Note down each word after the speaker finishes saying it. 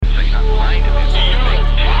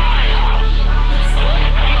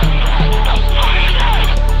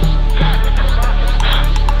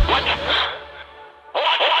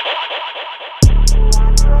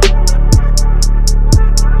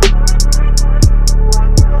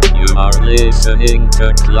listening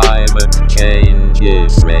to Climate Change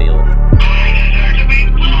Israel.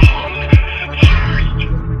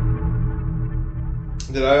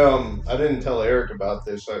 I didn't tell Eric about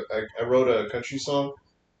this. I wrote a country song.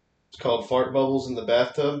 It's called Fart Bubbles in the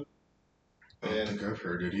Bathtub. I don't think I've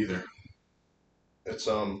heard it either. It's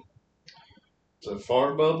a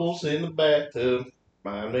fart bubbles in the bathtub.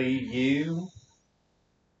 I need you.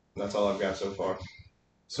 That's all I've got so far.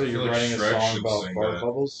 So I you're feel like writing a Shrek song should about sing fart that.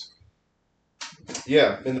 bubbles?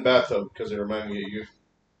 Yeah, in the bathtub because it reminded me of you.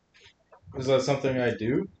 Is that something I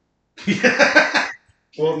do?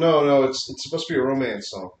 Well, no, it's supposed to be a romance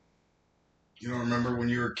song. You don't remember when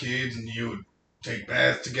you were kids and you would take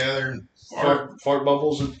baths together and fart? Fart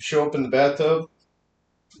bubbles would show up in the bathtub.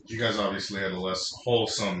 You guys obviously had a less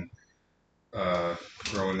wholesome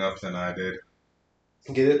growing up than I did.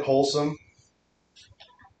 Get it? Wholesome.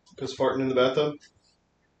 Because farting in the bathtub?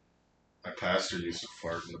 My pastor used to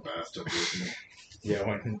fart in the bathtub with me. Yeah,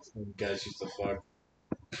 when guys used to fuck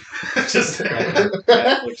Just at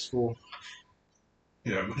Catholic school.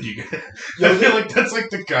 yeah, when you get, I feel like that's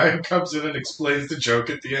like the guy who comes in and explains the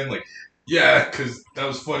joke at the end, like, yeah, because that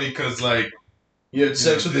was funny, because like You had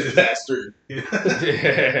sex with the pastor.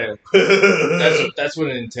 Yeah, that's what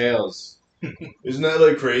it entails. Isn't that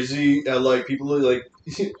like crazy? Like people are like,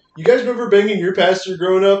 you guys remember banging your pastor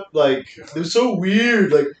growing up? Like it was so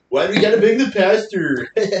weird. Like why do you gotta bang the pastor?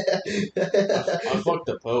 I fucked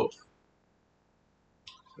the Pope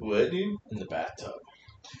What, dude? in the bathtub.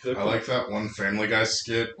 I like that one Family Guy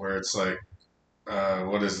skit where it's like,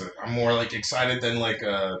 what is it? I'm more like excited than like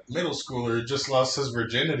a middle schooler who just lost his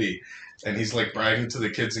virginity. And he's like bragging to the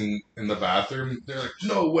kids in the bathroom. They're like,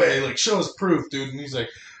 no way, like show us proof, dude. And he's like,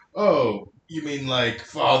 oh, you mean like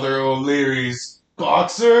Father O'Leary's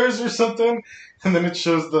boxers or something? And then it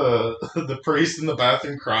shows the priest in the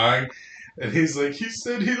bathroom crying. And he's like, he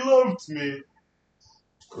said he loved me.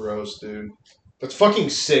 Gross, dude. That's fucking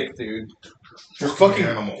sick, dude. You're Fucking fucking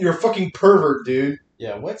animal. You're a fucking pervert, dude.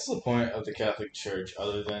 Yeah, what's the point of the Catholic Church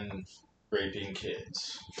other than raping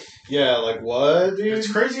kids? Yeah, like what, dude?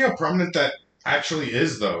 It's crazy how prominent that actually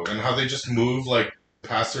is, though, and how they just move like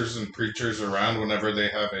pastors and preachers around whenever they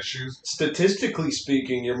have issues. Statistically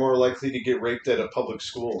speaking, you're more likely to get raped at a public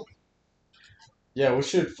school. Yeah, we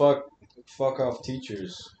should fuck off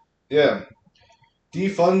teachers. Yeah.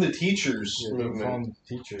 Defund the teachers Yeah, movement. fund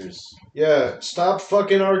teachers. Yeah, stop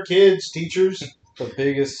fucking our kids, teachers.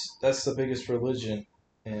 That's the biggest religion,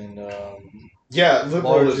 and Yeah,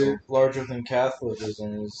 liberalism. larger than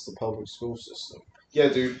Catholicism is the public school system. Yeah,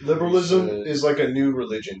 dude. Liberalism It's, is like a new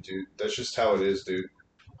religion, dude. That's just how it is, dude.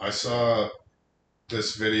 I saw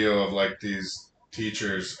this video of like these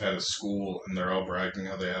teachers at a school, and they're all bragging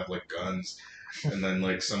how they have like guns, and then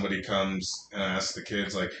like somebody comes and asks the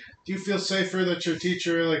kids like, "Do you feel safer that your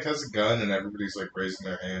teacher like has a gun?" And everybody's like raising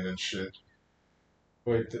their hand and shit.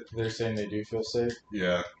 Wait, they're saying they do feel safe?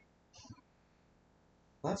 Yeah.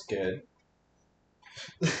 That's good.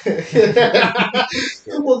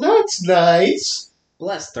 Well, that's nice.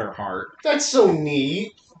 Bless their heart. That's so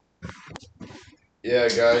neat. Yeah,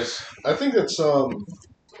 guys. I think that's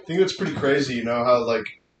pretty crazy, you know, how like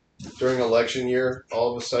during election year,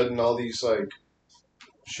 all of a sudden all these like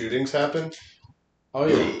shootings happen. Oh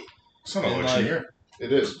yeah, It's not And, election like, year.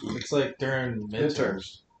 It is. it's like during midterms.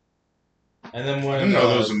 Midterms. And then I when didn't know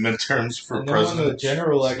there was a midterms for and then when the president.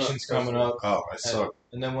 general It's not elections coming up, Oh, I suck.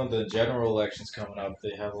 and then when the general elections coming up,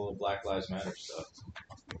 they have a little Black Lives Matter stuff.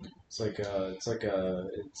 It's like it's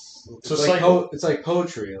like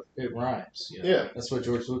poetry. It rhymes. You know? Yeah. That's what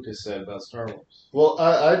George Lucas said about Star Wars. Well,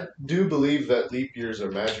 I do believe that leap years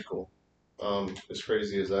are magical. As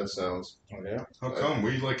crazy as that sounds. Oh yeah. How come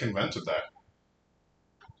we like invented that?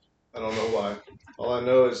 I don't know why. All I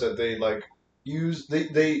know is that they like use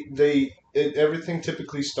everything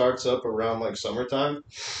typically starts up around like summertime,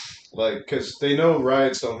 like because they know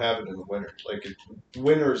riots don't happen in the winter. Like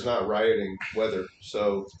winter is not rioting weather,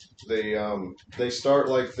 so they start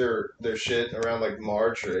like their shit around like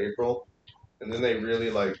March or April, and then they really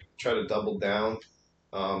like try to double down.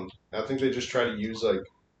 I think they just try to use like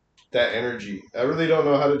that energy. I really don't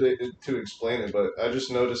know how to explain it, but I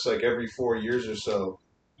just noticed like every 4 years or so.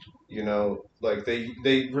 You know, like they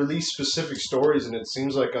release specific stories, and it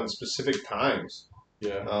seems like on specific times.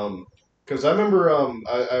 Yeah. Because I remember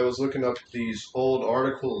I was looking up these old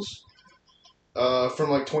articles from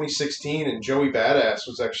like 2016, and Joey Badass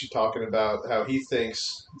was actually talking about how he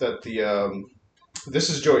thinks that this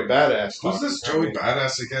is Joey Badass. Who's talking. this Joey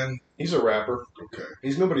Badass again? He's a rapper. Okay.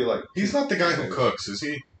 He's nobody like. He's not the guy who cooks, is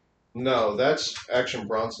he? No, that's Action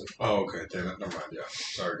Bronson. Oh, okay. Damn it. Never mind. Yeah.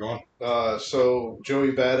 Sorry. Go on. So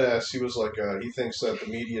Joey Badass, he was like, he thinks that the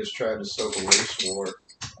media is trying to stoke a race war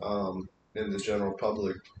in the general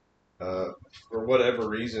public. For whatever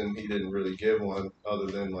reason, he didn't really give one other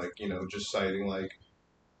than like just citing like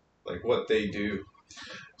what they do.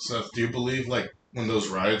 Seth, do you believe like when those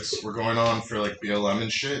riots were going on for like BLM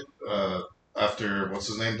and shit? After what's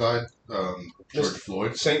his name died? George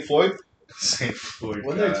Floyd. Saint Floyd. Saint Floyd.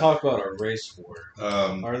 When they talk about a race war,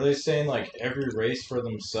 Um, are they saying like every race for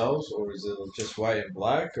themselves, or is it just white and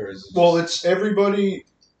black, or is it? Well, it's everybody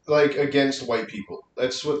like against white people.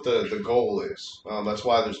 That's what the goal is. That's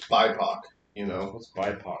why there's BIPOC. What's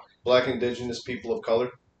BIPOC? Black, Indigenous, people of color.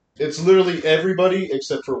 It's literally everybody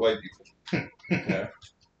except for white people. Okay.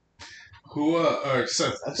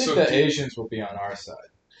 Seth, I think so the Asians will be on our side.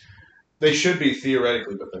 They should be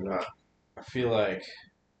theoretically, but they're not. I feel like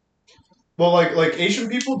Well, like Asian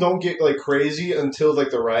people don't get like crazy until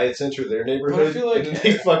like the riots enter their neighborhood, feel like- and then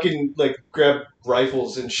they fucking like grab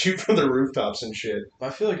rifles and shoot from the rooftops and shit.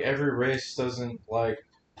 every race doesn't like.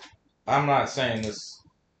 I'm not saying this.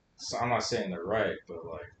 I'm not saying they're right, but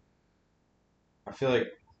like, I feel like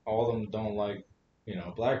all of them don't like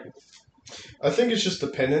black people. I think it's just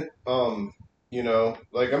dependent.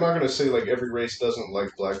 Like I'm not gonna say like every race doesn't like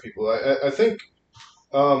black people. I think,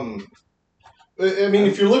 I mean,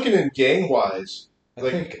 if you're looking in gang wise, I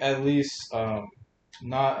Like- think at least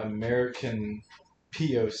not American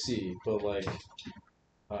POC, but like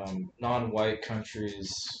non-white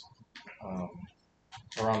countries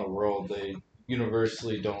around the world, they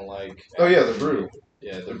universally don't like. oh yeah, the brew.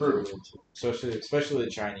 Yeah, the they're brew. brutal, especially the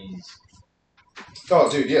Chinese. Oh,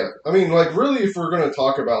 dude, yeah. I mean, like, really, if we're gonna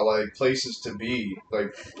talk about like places to be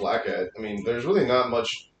like black at, I mean, there's really not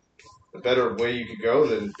much a better way you could go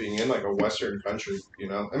than being in like a Western country.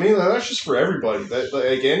 I mean, that's just for everybody. That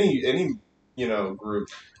like any group.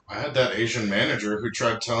 I had that Asian manager who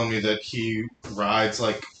tried telling me that he rides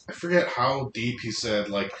like I forget how deep he said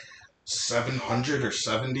like 700 or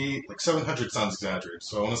 70. Like 700 sounds exaggerated,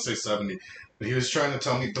 so I want to say 70. But he was trying to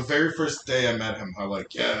tell me the very first day I met him how like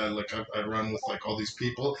I run with like all these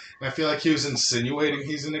people, and I feel like he was insinuating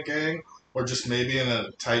he's in a gang or just maybe in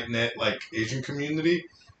a tight knit like Asian community.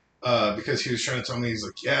 Because he was trying to tell me, he's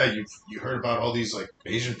like, yeah, you heard about all these like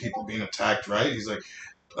Asian people being attacked, right? He's like,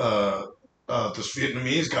 this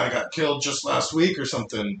Vietnamese guy got killed just last week or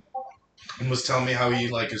something, and was telling me how he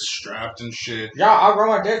like is strapped and shit. Yeah, I'll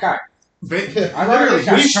go with that guy. Literally,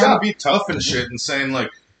 he was trying to be tough and shit and saying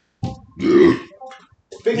like,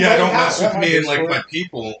 yeah, don't mess with me and like my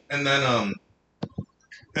people. And then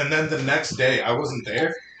the next day I wasn't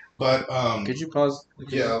there, but Could you pause?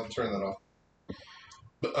 Yeah, I'll turn that off.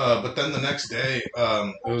 But then the next day,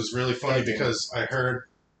 it was really funny because I heard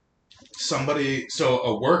somebody, so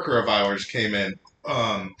a worker of ours came in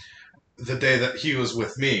the day that he was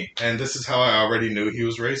with me, and this is how I already knew he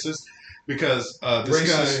was racist because this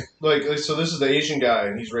Racist, guy, like so this is the Asian guy,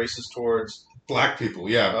 and he's racist towards. black people,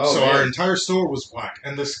 yeah. Oh, so man. our entire store was black,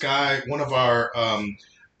 and this guy, one of our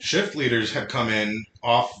shift leaders, had come in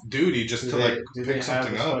off duty just to like do they pick have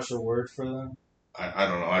something a up. special word for them? I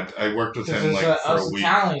don't know. I worked with him Because like for us a week.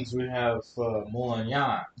 Italians, we have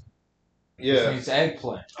mullignan. Which Yeah, means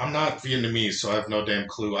eggplant. I'm not Vietnamese, so I have no damn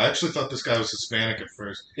clue. I actually thought this guy was Hispanic at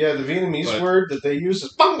first. yeah. The Vietnamese But- word that they use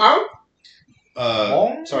is bang bang.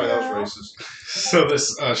 Sorry, that was racist. So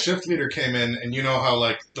this shift leader came in, and you know how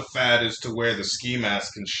like the fad is to wear the ski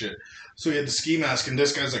mask and shit. So he had the ski mask, and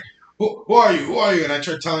this guy's like, who are you? Who are you? And I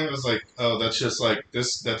tried telling him, I was like, oh, that's just like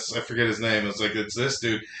this. That's I forget his name. It's like it's this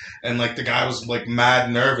dude, and like the guy was like mad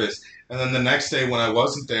nervous. And then the next day when I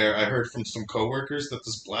wasn't there, I heard from some coworkers that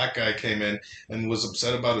this black guy came in and was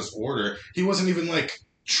upset about his order. He wasn't even like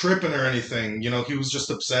tripping or anything, he was just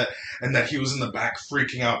upset, and that he was in the back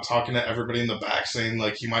freaking out, talking to everybody in the back, saying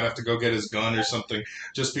like he might have to go get his gun or something,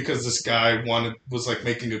 just because this guy was like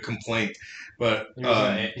making a complaint. But He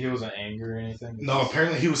wasn't angry or anything. no,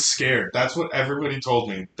 apparently he was scared. That's what everybody told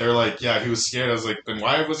me. They're like, yeah, he was scared. I was like, then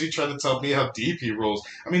why was he trying to tell me how deep he rolls?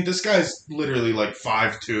 I mean, this guy's literally like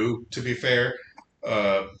 5'2", to be fair.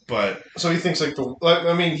 But So he thinks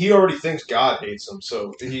he already thinks God hates him,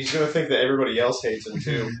 so he's gonna think that everybody else hates him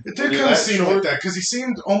too. it did You're kind of that seem short? like that because he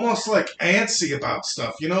seemed almost like antsy about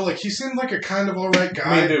stuff. Like he seemed like a kind of alright guy.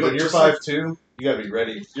 I mean, dude, but when you're just, like, 5'2", you gotta be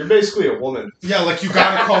ready. You're basically a woman. yeah, like you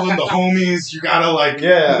gotta call in the homies. You gotta like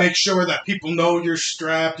Yeah. make sure that people know you're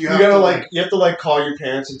strapped. You You have gotta to you have to call your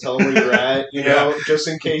parents and tell them where you're at. You know, just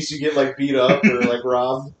in case you get beat up or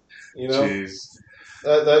robbed. Jeez.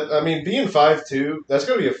 I mean, being 5'2", that's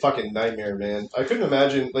gonna be a fucking nightmare, man. I couldn't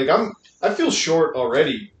imagine. Like, I feel short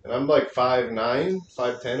already, and I'm like 5'9",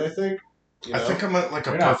 5'10", I think. You know? I think I'm at like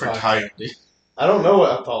a You're not perfect 5'10", height. dude. I don't know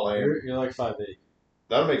how tall I am. You're like 5'8".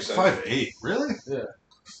 That makes sense. 5'8", really? Yeah.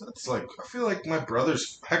 That's like, I feel like my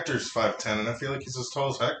brother's, Hector's 5'10", and I feel like he's as tall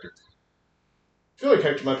as Hector. I feel like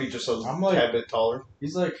Hector might be just a I'm like- tad bit taller.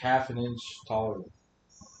 He's like half an inch taller.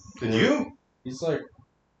 Than you? He's like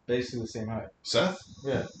basically the same height. Seth?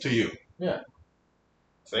 Yeah. To you. I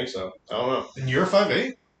think so. I don't know. And you're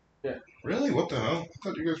 5'8"? Yeah. Really? What the hell? I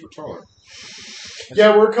thought you guys were taller.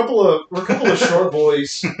 Yeah, we're a couple of short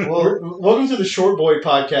boys. Welcome to the Short Boy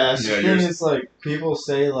Podcast. Yeah, The you're thing is, like, people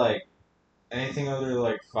say like anything other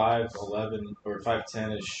like 5'11" or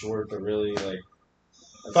 5'10" is short, but really like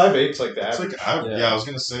 5'8's like It's that. like average. Yeah. Yeah, I was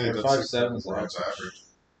gonna say Or that's 5'7" is average. average.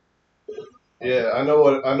 Yeah, I know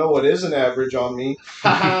what is an average on me.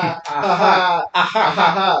 Ha ha ha ha ha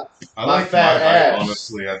ha. I My like fat my height, ass.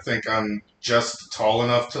 honestly. I think I'm just tall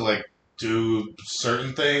enough to like do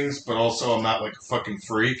certain things, but also I'm not like a fucking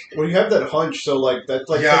freak. Well, you have that hunch, so like that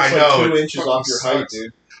like Yeah, takes I know, like 2 it inches off your fucking height, sucks.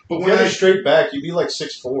 dude. But If when you had I a straight back, you'd be like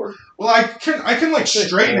 6'4". well, I can like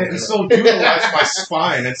straighten it and still utilize my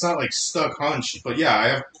spine. It's not like stuck hunched, but yeah, I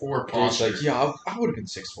have poor Dude's posture. like, yeah, I would have been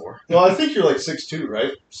 6'4". Well, I think you're like 6'2",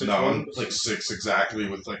 right? 6'1"? No, I'm like 6 exactly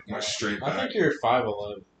with like my straight I back. think you're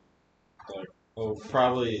 5'11". Like, oh,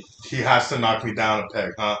 probably. He has to knock me down a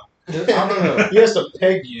peg, huh? I don't know. He has to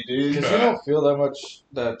peg you, dude. Because you don't feel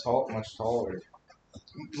much taller.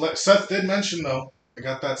 Seth did mention though, I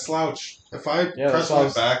got that slouch. If I Yeah, press that's why I my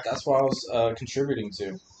was, back, that's what I was contributing to.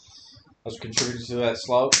 I was contributing to that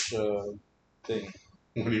slouch thing.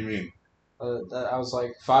 what do you mean? That I was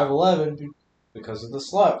like 5'11" because of the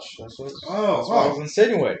slouch. That's what I was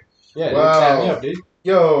insinuating. Yeah, dude, Wow. tap me up, dude.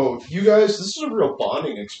 Yo, you guys, this is a real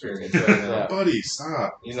bonding experience right now. Yeah. Buddy,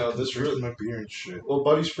 stop. You know, this Drinking really. my beer and shit. Well,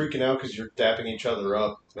 Buddy's freaking out because you're dapping each other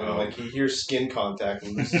up, and Oh. like he hears skin contact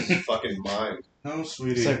and loses his fucking mind. No,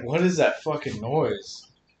 sweetie. It's like, what is that fucking noise?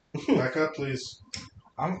 Back up, please.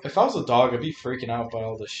 If I was a dog, I'd be freaking out by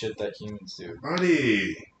all the shit that humans do.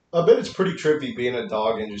 Buddy. I bet it's pretty trippy being a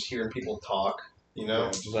dog and just hearing people talk. You know,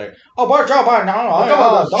 Just like, oh, boy, Joe Biden,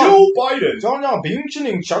 Joe Biden,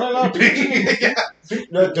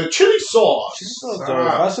 the chili sauce.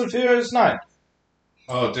 Fast and Furious 9.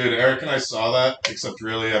 Oh, dude, Eric and I saw that, except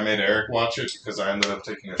really I made Eric watch it because I ended up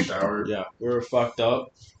taking a shower. Yeah, we were fucked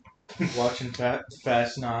up watching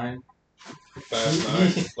Fast 9. Fast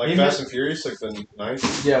Nine, like He Fast and Furious, like the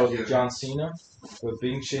ninth. Yeah, with Yeah. John Cena, with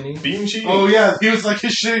Bing Chinny. Bean cheese. Oh, yeah, he was like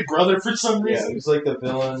his shitty brother for some Yeah, reason. he was like the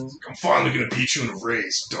villain. I'm finally gonna beat you in a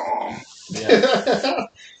race, Dom. Yeah,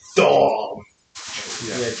 Dog.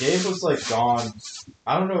 yeah. Gabe was like gone.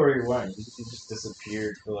 I don't know where he went. He just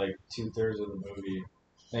disappeared for like 2/3 of the movie.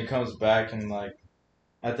 And he comes back and like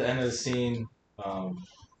at the end of the scene,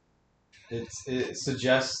 it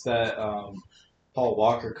suggests that Paul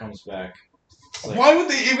Walker comes back. It's like, Why would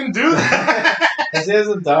they even do that? because he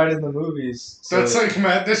hasn't died in the movies. So, That's like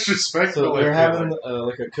mad disrespectful. so they're like, having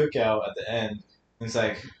like a cookout at the end. And it's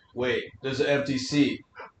like, wait, there's an empty seat.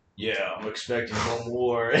 Yeah, I'm expecting one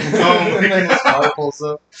more. my and then his car pulls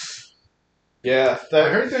up. Yeah, I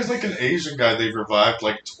that heard there's like an Asian guy they've revived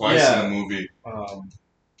like twice Yeah. in the movie.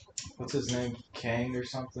 What's his name? Kang or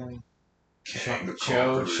something? Kang the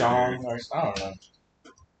Cho, Conqueror, Shang, or I don't know.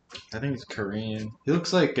 I think he's Korean. He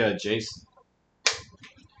looks like Jason.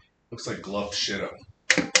 Looks like Glove Shido.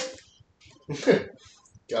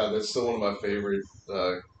 God, that's still one of my favorite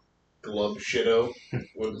glove shitto.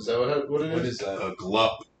 What is that? What it What is? is that? Glup.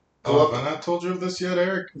 Glup. Oh, have I not told you of this yet,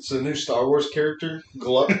 Eric? It's a new Star Wars character.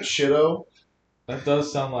 Glup shitto. That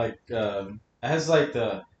does sound like it has like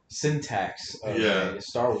the syntax of Yeah. a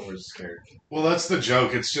Star Wars character. Well, that's the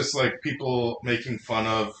joke. It's just like people making fun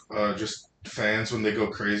of just fans when they go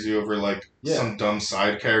crazy over like Yeah. some dumb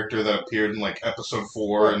side character that appeared in like episode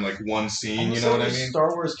 4 in like one scene. You Almost know what I every mean?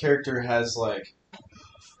 Star Wars character has like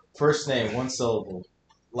first name 1 syllable,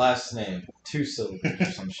 last name 2 syllables or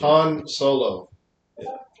some shit. Han Solo.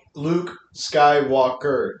 Luke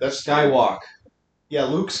Skywalker. That's Skywalk, Yeah,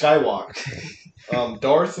 Luke Skywalk.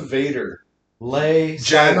 Darth Vader. Lay,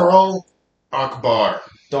 General Akbar.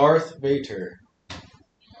 Darth Vader.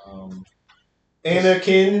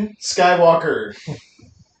 Anakin Skywalker.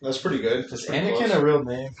 That's pretty good. Is That's pretty Anakin close. a real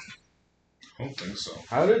name? I don't think so.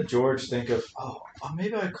 How did George think of? Oh,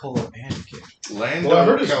 maybe I call him Anakin. Lando Well, I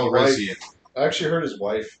heard his Calrissian. I actually heard his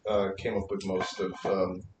wife came up with most of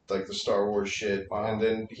like the Star Wars shit, Wow. and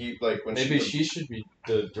then he like when Maybe she she should be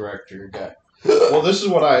the director guy. well, this is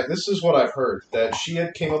what I've heard, that she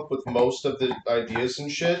had came up with most of the ideas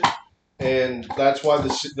and shit, and that's why the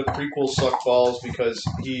prequels suck balls because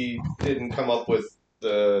he didn't come up with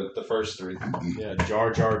the first three. Yeah,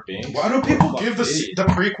 Jar Jar Binks. Why do people Fucking give the idiot.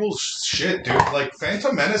 prequels shit, dude? Like,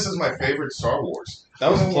 Phantom Menace is my favorite Star Wars. That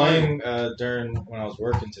was I don't know why. playing during when I was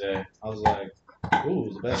working today. I was like,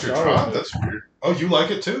 ooh, the That's best your Star Wars job? movie. That's weird. Oh, you like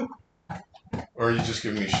it too? Or are you just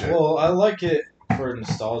giving me shit? Well, I like it for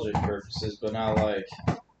nostalgic purposes, but not like.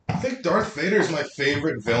 I think Darth Vader is my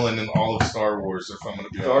favorite villain in all of Star Wars, if I'm going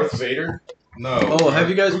to be Darth honest. Vader. No. Oh, have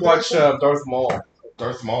you guys Who watched? Darth Maul?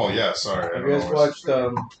 Darth Maul, yeah, sorry. I Have don't you guys know what's-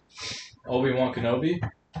 watched Obi-Wan Kenobi?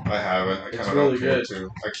 I haven't. I It's kind of really don't care good. to.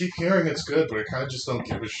 I keep hearing it's good, but I kind of just don't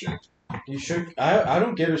give a shit. You should. I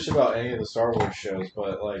don't give a shit about any of the Star Wars shows,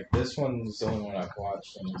 but like this one's the only one I've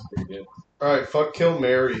watched, and it's pretty good. All right, fuck, kill,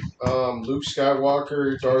 Mary. Luke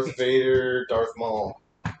Skywalker, Darth Vader, Darth Maul.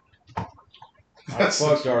 I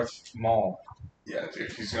fuck Darth Maul. Yeah,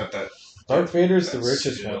 dude, he's got that. Darth Vader's the That's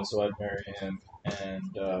richest skill. one, so I'd marry him. And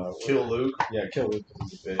Kill Luke. Yeah, kill Luke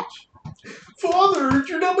because he's a bitch. Father,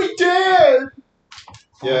 you're not my dad.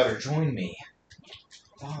 Yeah. Father, join me.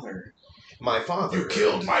 Father. My father. You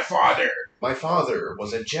killed my father! My father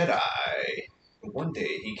was a Jedi. One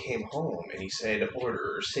day he came home and he said,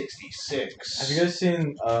 "Order 66." Have you guys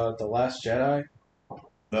seen The Last Jedi?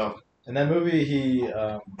 No. In that movie, he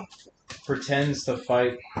pretends to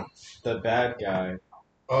fight the bad guy.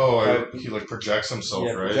 Oh, he like projects himself,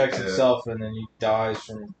 Yeah, right? projects Yeah. himself, and then he dies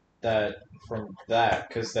from that.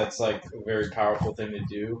 Because that's like a very powerful thing to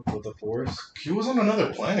do with the Force. He was on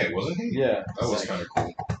another planet, wasn't he? Yeah, That was it's like, kind of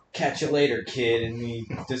cool. catch you later, kid, and he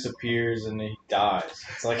disappears and he dies.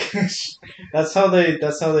 It's like that's how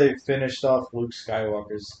they finished off Luke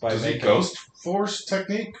Skywalker's by Does he making Ghost Force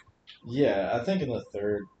technique? Yeah, I think in the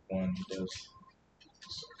third one he does.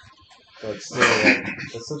 But still, like,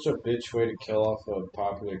 that's such a bitch way to kill off a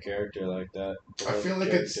popular character like that. I feel like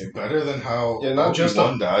Yeah, it's better than how Yeah, not just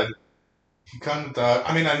Obi-Wan died. He kind of died.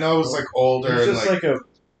 I mean, I know it was like older He's and just like, like a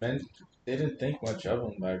man. They didn't think much of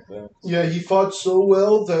him back then. Yeah, he fought so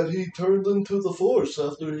well that he turned into the Force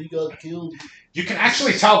after he got killed. you can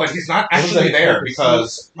actually tell that he's not What was actually that there called?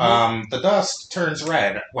 because the dust turns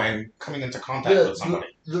red when coming into contact Yeah, with somebody.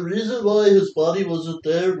 The reason why his body wasn't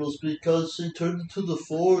there was because he turned into the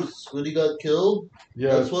Force when he got killed.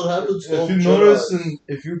 Yeah, That's what happens to all if you Jedis. notice, and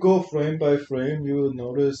if you go frame by frame, you will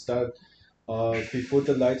notice that before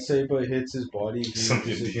the lightsaber hits his body, he Some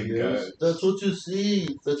Indian disappears. guy. That's what you see.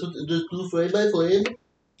 That's what just do frame by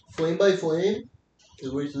frame.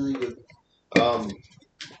 It works really good.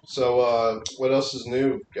 So what else is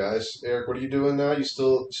new, guys? Eric, what are you doing now? You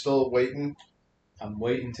still waiting? I'm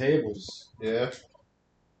waiting tables. Yeah.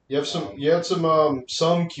 You had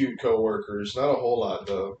some cute coworkers, not a whole lot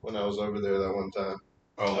though. When I was over there that one time.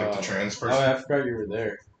 Oh, like the trans Oh, person? I forgot you were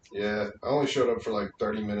there. Yeah, I only showed up for like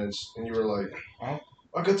 30 minutes, and you were like, Huh?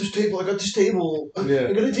 I got this table. Yeah.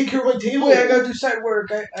 I gotta take care of my table. Wait, I gotta do side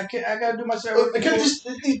work. I gotta do my side work. I got this.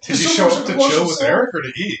 Did you show up to chill with Eric or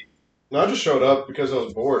to eat? No, I just showed up because I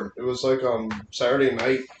was bored. It was like Saturday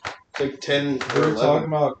night, like 10 We or were 11. talking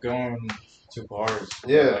about going to bars.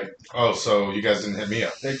 Yeah. Like, Oh, so you guys didn't hit me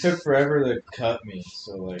up. they took forever to cut me.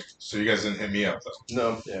 So like, So you guys didn't hit me up though.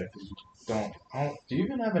 No. yeah. 'Cause you don't. Do you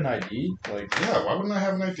even have an ID? Like, Yeah, why wouldn't I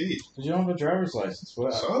have an ID? because you don't have a driver's license.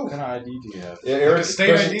 What So? kind of ID do you have? Yeah, Like Eric a state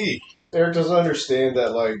doesn't, ID. Eric doesn't understand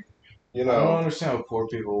that, like, you I don't know. understand how poor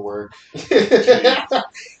people work.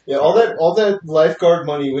 Yeah, all that lifeguard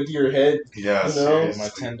money with your head. Yes. No. Yeah, my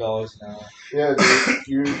 $10 an hour. Yeah,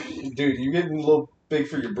 dude, you're getting a little big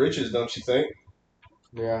for your britches, don't you think?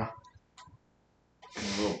 Yeah,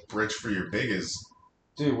 A little bridge for your biggest.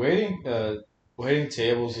 dude, waiting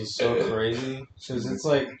tables is so crazy because it's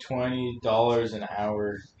like $20 an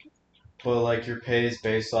hour, but like your pay is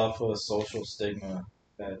based off of a social stigma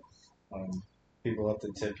that people have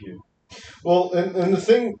to tip you. Well, and the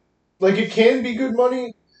thing, like, it can be good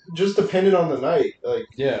money, just depending on the night. Like,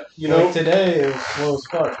 Yeah, you know, like today it was slow as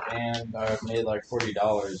fuck, and I made like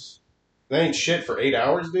 $40. that ain't shit for 8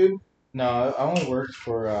 hours, dude. No, I only worked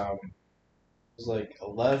for it was like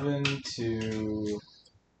 11 to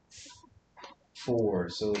 4,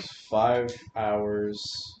 so it was 5 hours.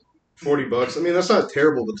 $40. I mean, that's not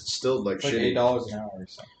terrible, but it's still like It's like shitty. $8 an hour or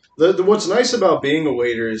something. The what's nice about being a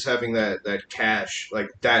waiter is having that cash like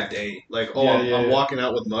that day. Like, oh, I'm Yeah. walking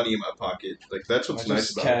out with money in my pocket. Like, that's what's I nice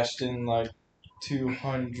just about it. cashed in like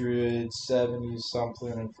 270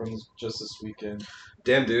 something from just this weekend.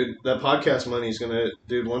 Damn, dude, that podcast money is gonna,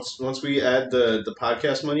 dude. Once we add the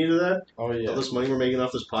podcast money to that, Oh all yeah. this money we're making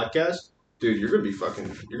off this podcast, dude, you're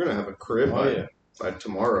gonna have a crib Oh yeah. by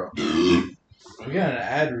tomorrow. We got an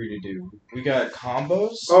ad read to do. We got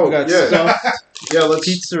combos. Oh, we got yeah. stuffed Yeah, let's.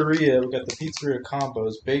 Pizzeria. We got the pizzeria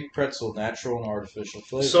combos: baked pretzel, natural and artificial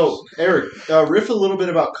flavors. So, Eric, riff a little bit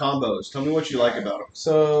about combos. Tell me what you like about them.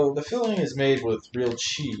 So the filling is made with real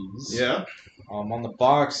cheese. Yeah. On the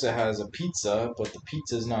box it has a pizza, but the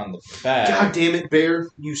pizza is not in the bag. God damn it, Bear!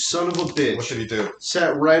 You son of a bitch! What did he do?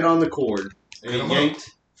 Sat right on the cord and Get him he yanked.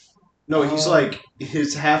 No, he's like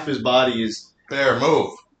half his body is Bear,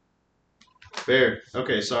 move. Bear.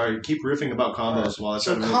 Okay, sorry. Keep riffing about combos while I try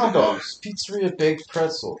So to make the dog. combos: pizzeria baked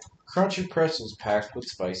pretzel, crunchy pretzels packed with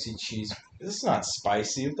spicy cheese. This is not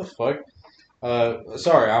spicy. What the fuck?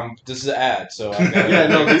 Sorry, this is an ad, so I gotta Yeah,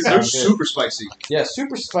 no, make it they're sound good. super spicy. Yeah,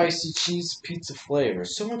 super spicy cheese pizza flavor.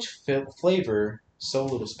 So much flavor, so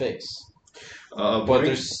little space. But Warning,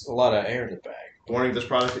 there's a lot of air in the bag. warning, this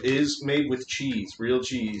product is made with cheese, real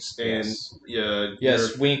cheese, and Yes. yeah,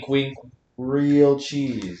 Yes, wink, wink, real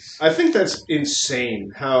cheese. I think that's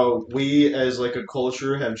insane how we as like a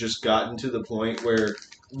culture have just gotten to the point where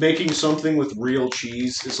making something with real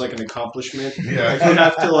cheese is like an accomplishment. Yeah. Like, you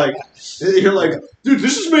have to like, you're like, dude,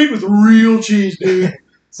 this is made with real cheese, dude.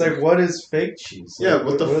 It's like, what is fake cheese? Yeah, Like,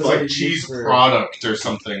 what the is fuck? it Like cheese used for? product or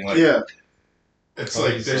something. Like Yeah, it's Oh,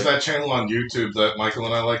 like is there's it? that channel on YouTube that Michael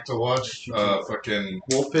and I like to watch. Fucking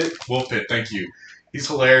Wolf Pit. Wolf Pit, thank you. He's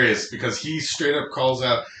hilarious because he straight up calls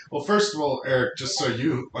out. Well, first of all, Eric, just so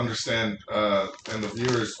you understand, and the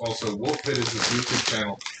viewers also, Wolf Pit is this YouTube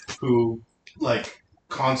channel who like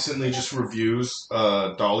constantly just reviews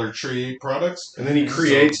Dollar Tree products. And then he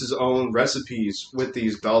creates his own recipes with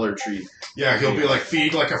these Dollar Tree. Yeah, he'll be like,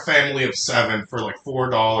 feed like a family of 7 for like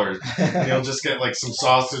 $4. And he'll just get like some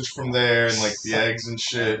sausage from there and like the eggs and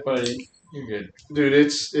shit. Buddy, you're good. Dude,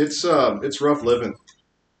 it's rough living.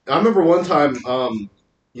 I remember one time,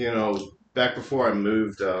 back before I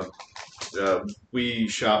moved, we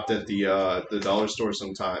shopped at the dollar store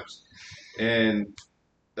sometimes, and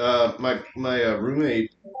my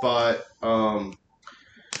roommate bought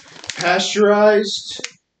pasteurized,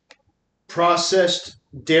 processed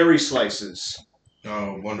dairy slices.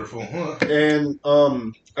 Oh, wonderful. And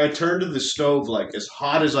I turned to the stove like as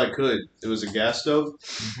hot as I could. It was a gas stove.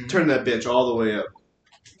 Turned that bitch all the way up.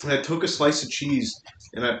 And I took a slice of cheese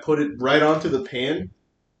and I put it right onto the pan.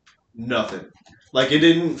 Nothing. Like it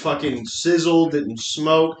didn't fucking sizzle, didn't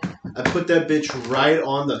smoke. I put that bitch right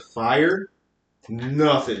on the fire.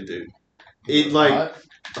 Nothing, dude. It like, Hot?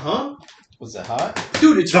 huh? Was it hot?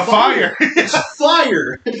 Dude, it's The fire. fire! It's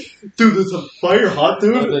fire. Dude, it's a fire hot,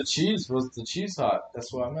 Oh, dude. the cheese was the cheese hot.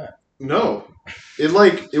 That's what I meant. No. It was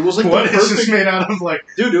like What the is perfect this made out of? Like,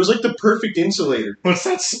 dude, it was like the perfect insulator. what's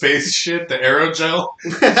that space shit? The aerogel?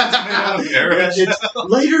 It's out of aerogel. It's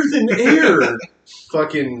lighter than air.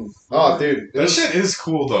 Fucking dude. It That was- shit is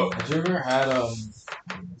cool though. Have you ever had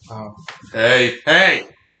Hey!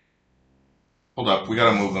 Hold up, we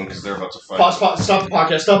gotta move them because they're about to fight. Stop the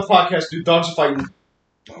podcast. Stop the podcast, dude. Dogs are fighting.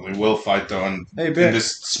 Well, we will fight though, and Hey, in Ben.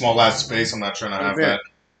 this small ass space, I'm not trying to have Ben.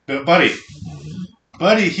 that. But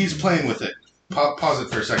buddy, he's playing with it. Pause it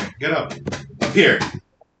for a second. Get up here,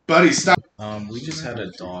 buddy. Stop. we just had a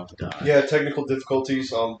dog die. Yeah, technical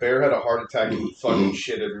difficulties. Bear had a heart attack and fucking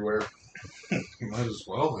shit everywhere. You might as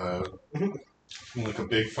well have. Like a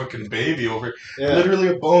big fucking baby over. Yeah. Literally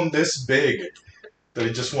a bone this big that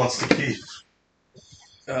he just wants to keep.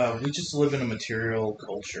 We just live in a material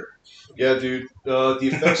culture. Yeah, dude. The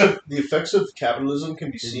effects of capitalism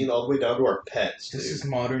can be seen all the way down to our pets, dude. This is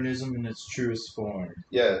modernism in its truest form.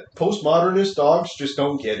 Yeah, postmodernist dogs just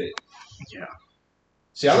don't get it. Yeah.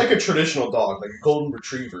 See, I like a traditional dog, like a golden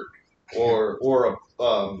retriever, or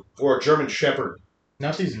a German Shepherd.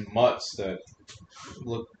 Not these mutts that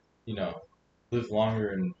live longer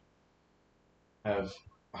and have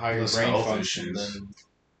higher Less brain health function issues. than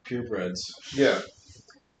purebreds. Yeah,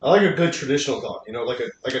 I like a good traditional dog.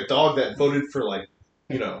 Like a dog that voted for like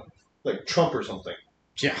Trump or something.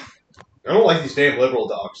 Yeah. I don't like these damn liberal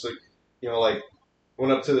dogs. Like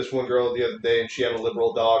went up to this one girl the other day and she had a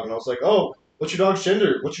liberal dog and I was like, oh, what's your dog's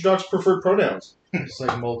gender? What's your dog's preferred pronouns? It's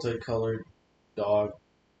like multicolored dog.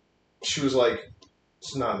 She was like,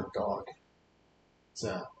 it's not a dog.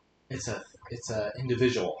 It's a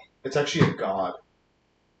individual. It's actually a god.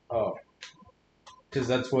 Oh. Because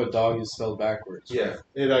that's what dog is spelled backwards. Yeah,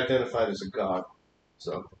 it identified as a god.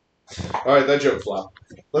 So, all right, that joke flopped.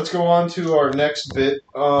 Let's go on to our next bit.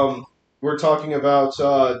 We're talking about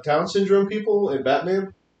Down syndrome people in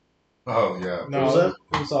Batman. Oh yeah, No, What was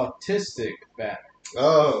it was autistic Batman.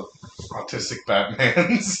 Oh, autistic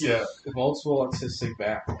Batmans. Yeah. Multiple autistic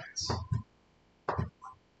Batmans.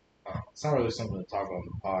 It's not really something to talk about on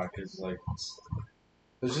the pod because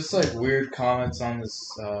there's just like weird comments on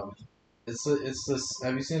this. It's this.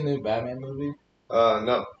 Have you seen the new Batman movie?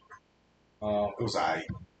 no. It was I.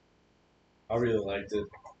 really liked it.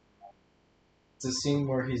 It's a scene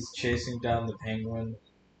where he's chasing down the Penguin,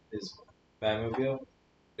 his Batmobile,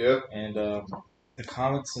 Yeah. and the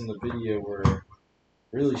comments in the video were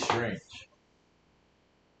really strange.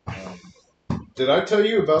 Did I tell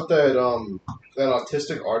you about that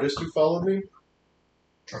autistic artist who followed me?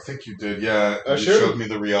 I think you did, yeah. I You shared- showed me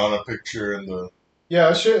the Rihanna picture and the. Yeah,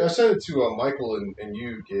 I sent it to Michael and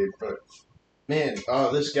you, Gabe. But man,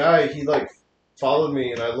 this guy, he like followed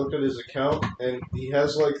me, and I looked at his account, and he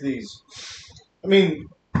has like these. I mean,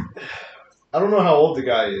 I don't know how old the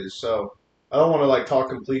guy is, so I don't want to like talk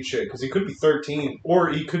complete shit because he could be 13 or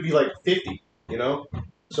he could be like 50. You know,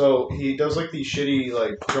 so he does like these shitty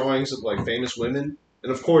like drawings of like famous women,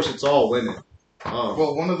 and of course it's all women.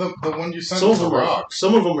 Well, one of the one you sent Some was of The them are, Rock.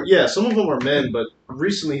 some of them are, yeah, some of them are men, but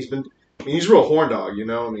recently he's been. I mean, he's a real horn dog, you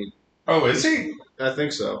know. I mean, Oh, is he? I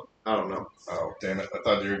think so. I don't know. Oh, damn it! I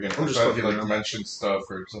thought you were gonna. I'm I just thought he fucking like around. mentioned stuff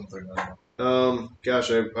or something. I don't know.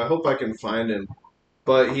 Gosh, I hope I can find him,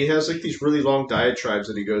 but he has like these really long diatribes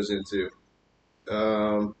that he goes into.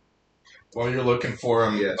 While you're looking for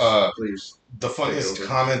him, Yes, please. the funniest Take it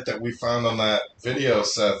over. comment that we found on that video,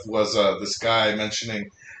 Seth, was this guy mentioning.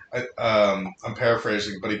 I'm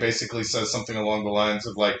paraphrasing, but he basically says something along the lines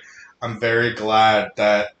of like, "I'm very glad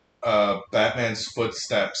that Batman's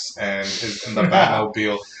footsteps and the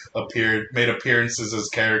Batmobile made appearances as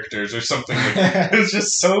characters or something." Like, it was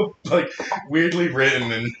just so like weirdly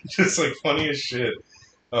written and just like funny as shit.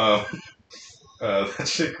 That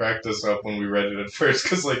shit cracked us up when we read it at first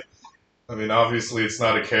because like. I mean, obviously it's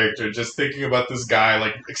not a character. Just thinking about this guy,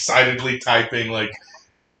 like, excitedly typing, like,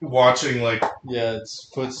 watching, like... Yeah, it's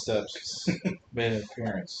footsteps made an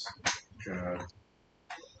appearance. God.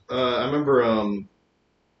 I remember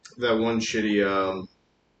that one shitty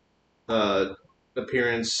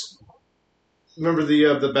appearance. Remember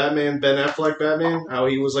the Batman, Ben Affleck Batman? How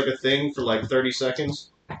he was like a thing for like 30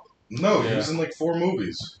 seconds. No, he Yeah. was in, like, 4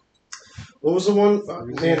 movies. What was the one?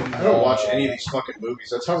 Man, I don't watch any of these fucking movies.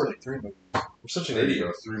 That's how really 3 movies. I'm such an There you idiot.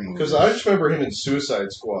 go, 3 movies. Because I just remember him in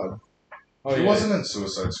Suicide Squad. Oh, He yeah. wasn't in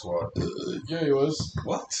Suicide Squad. Yeah, he was.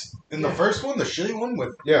 What? In the first one? The shitty one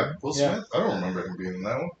with Yeah, Will Yeah. Smith? I don't remember him being in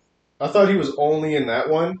that I thought he was only in that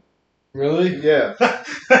one. Really? Yeah,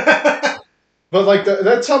 one. but like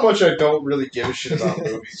that's how much I don't really give a shit about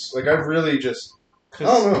movies. Like I really just, I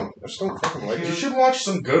don't know. I just don't fucking like You it. should watch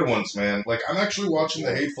some good ones, man. Like, I'm actually watching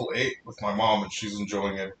The Hateful Eight with my mom, and she's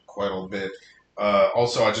enjoying it quite a bit.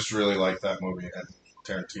 Also, I just really like that movie, and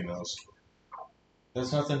Tarantino's.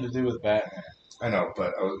 That's nothing to do with Batman. I know,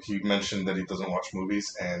 but he mentioned that he doesn't watch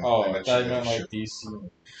movies, and Oh, I I mentioned thought you that meant he like should. DC.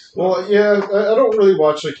 Well, yeah, I don't really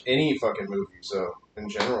watch like any fucking movies though. In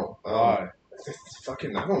general, Why?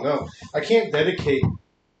 fucking, I don't know. I can't dedicate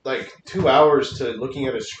like 2 hours to looking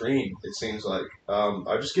at a screen. It seems like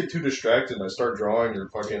I just get too distracted and I start drawing or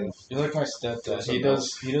fucking. You're like my stepdad. He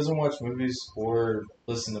doesn't watch movies or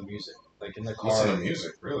listen to music. Like in the car. Listen to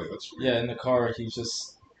music, really? That's weird. Yeah, in the car it's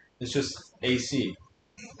just AC.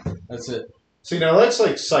 That's it. See, now that's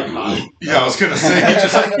like psychotic. Yeah, I was gonna say he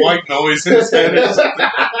just had white noise in his head. Or something.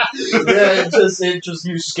 Yeah, it just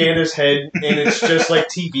you scan his head and it's just like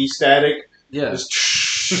TV static. Yeah.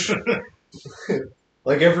 Just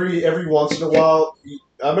like every once in a while.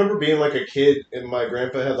 I remember being like a kid and my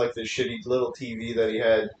grandpa had like this shitty little TV that he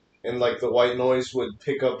had, and like the white noise would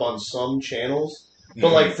pick up on some channels,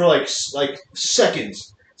 but like for like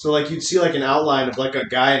seconds. So like you'd see like an outline of like a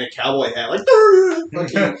guy in a cowboy hat, like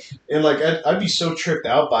and like I'd be so tripped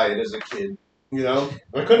out by it as a kid. You know,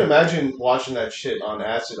 I couldn't imagine watching that shit on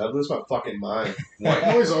acid. I'd lose my fucking mind. White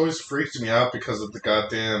noise always freaked me out because of the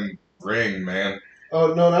goddamn Ring, man.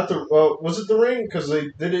 Oh no, not the. Was it the Ring? Because they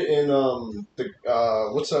did it in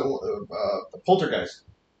what's that? Poltergeist.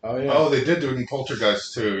 Oh yeah. Oh, they did do it in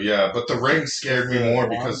Poltergeist too, yeah. But the Ring scared me more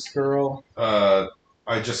because girl.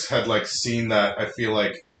 I just had like seen that. I feel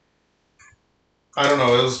like I don't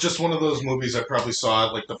know. It was just one of those movies I probably saw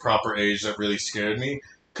at like the proper age that really scared me.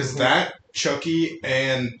 Because that Chucky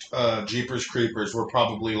and Jeepers Creepers were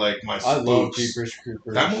probably like my spooks. I love Jeepers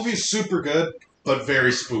Creepers. That movie's super good, but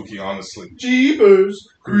very spooky, honestly. Jeepers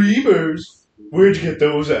Creepers. Where'd you get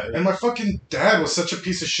those at? And my fucking dad was such a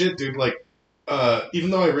piece of shit, dude. Like,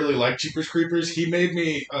 even though I really like Jeepers Creepers, he made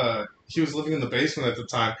me. He was living in the basement at the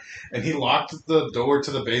time, and he locked the door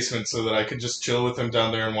to the basement so that I could just chill with him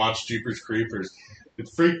down there and watch Jeepers Creepers. It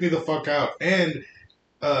freaked me the fuck out. And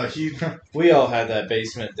he We all had that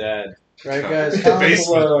basement dad, right, guys? The Comment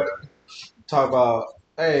basement below. Talk about,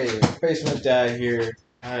 hey, basement dad here.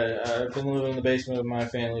 I've been living in the basement of my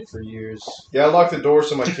family for years. Yeah, I lock the door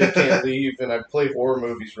so my kid can't leave, and I play horror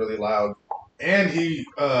movies really loud. And he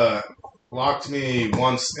locked me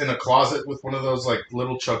once in a closet with one of those like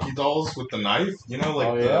little Chucky dolls with the knife, you know, like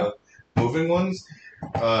Oh, yeah? the moving ones.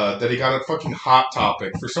 That he got a fucking Hot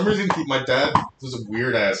Topic. For some reason, my dad was a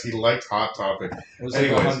weird ass. He liked Hot Topic. It was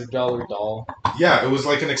Anyways. like $100 doll. Yeah, it was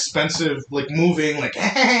like an expensive, like moving, like,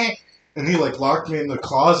 and he like locked me in the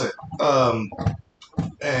closet, and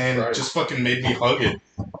Right. just fucking made me hug it.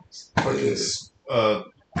 Fucking,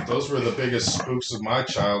 those were the biggest spooks of my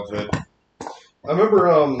childhood. I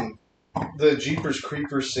remember the Jeepers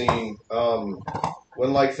Creepers scene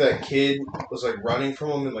when like that kid was like running from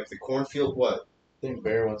him in like the cornfield. What? I think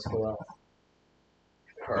Bear wants to go out.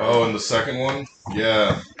 Oh, and the second one,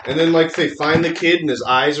 yeah. And then like they find the kid and his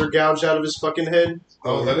eyes are gouged out of his fucking head.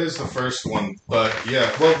 Oh, that is the first one, but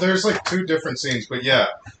yeah. Well, there's like two different scenes, but yeah.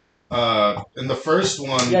 In the first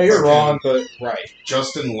one, Yeah, you're fucking wrong, but right.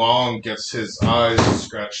 Justin Long gets his eyes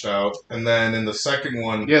scratched out, and then in the second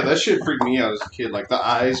one, Yeah, that shit freaked me out as a kid. Like the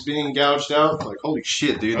eyes being gouged out. Like holy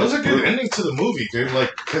shit, dude. that was a that's good brutal. ending to the movie, dude.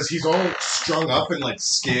 Like, because he's all strung up and like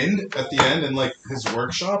skinned at the end in like his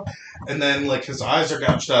workshop, and then like his eyes are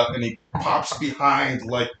gouged out, and he pops behind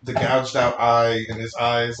like the gouged out eye, and his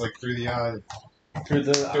eyes like through the eye, Through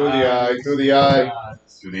the Through the eye, through the eye.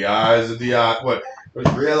 through the eyes of the eye. What?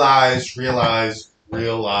 Realize, Turn that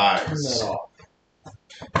realize. off.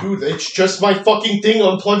 Dude, it's just my fucking thing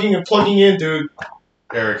unplugging and plugging in, dude.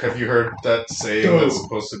 Eric, have you heard that saying Dude. that's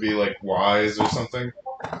supposed to be like wise or something?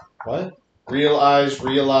 What? Realize,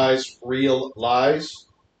 realize.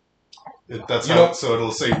 That's You how. know- So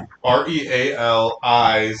it'll say REAL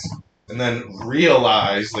eyes, and then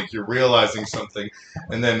realize, like you're realizing something,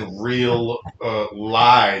 and then real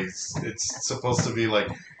lies. It's supposed to be like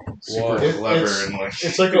super Whoa. clever It's- and like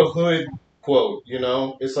It's like a hood quote, you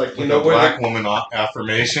know? It's like, you like know a where black woman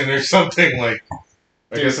affirmation or something. Like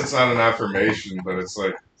I Dude. guess it's not an affirmation, but it's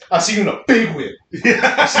like I see you in a big whip.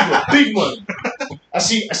 I see you yeah. with big money. I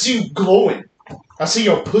see you glowing. I see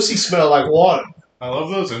your pussy smell like water. I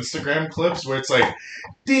love those Instagram clips where it's like,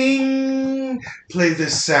 ding, play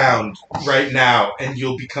this sound right now, and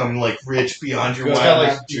you'll become like rich beyond your You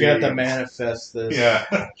wildest got to dreams. manifest this. Yeah,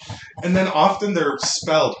 and then often they're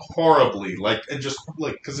spelled horribly, like and just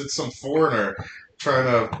like because it's some foreigner trying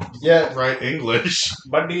to Yeah, write English.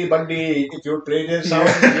 buddy, if you play this Yeah.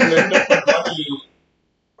 sound, you'll end up with money.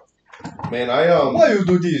 Man, Why you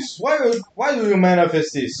do this? Why do you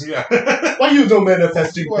manifest this? Yeah, why you don't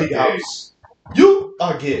manifesting You are big gay. house? You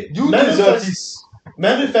are gay. You deserve manifest, this.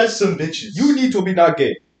 manifest some bitches. You need to be not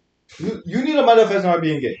gay. You need to manifest not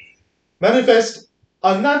being gay. manifest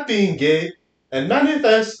on not being gay and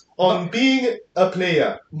manifest on being a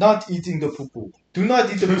player. Not eating the poo-poo. Do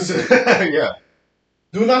not eat the poo-poo. yeah.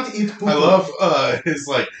 Do not eat poo. I love his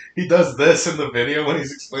like he does this in the video when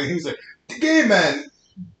he's explaining. He's like, the gay man,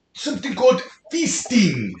 something called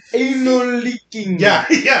feasting. Anal leaking. Yeah,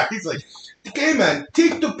 yeah. He's like, the gay man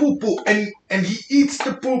take the poo poo and he eats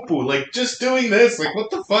the poo poo. Like just doing this. Like what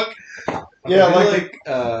the fuck? Yeah,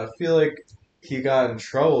 I feel like he got in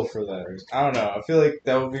trouble for that. I don't know. I feel like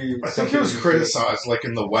that would be. I think something it was you criticized like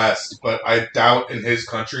in the West, but I doubt in his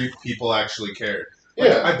country people actually cared. Like,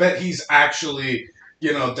 Yeah. I bet he's actually.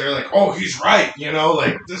 You know, they're like, oh, he's right. You know,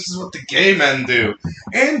 like, this is what the gay men do.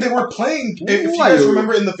 And they were playing, if you guys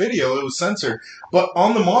remember in the video, it was censored, but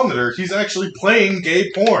on the monitor, he's actually playing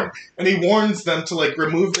gay porn. And he warns them to, like,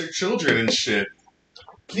 remove their children and shit.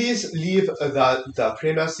 Please leave the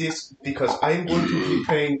premises because I'm going to be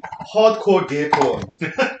playing hardcore gay porn.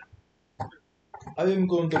 I am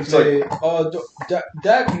going to It's say,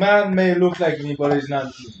 that man may look like me, but he's not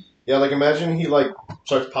me. Yeah, like imagine he like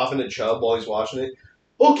starts popping a chub while he's watching it.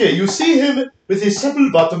 Okay, you see him with his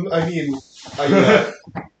supple bottom.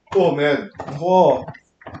 Oh man,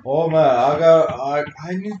 Oh, man, I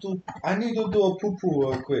need to do a poo-poo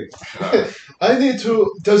real quick. I need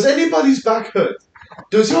to. Does anybody's back hurt?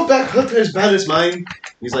 Does your back hurt as bad as mine?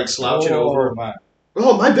 He's like slouching over. man.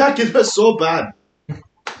 Oh, my back it hurts so bad.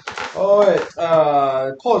 Alright,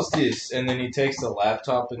 pause this. And then he takes the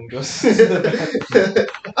laptop and goes to the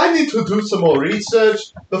bathroom. I need to do some more research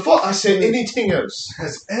before I say anything else.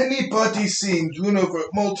 Has anybody seen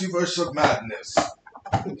Multiverse of Madness?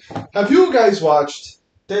 Have you guys watched?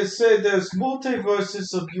 They say there's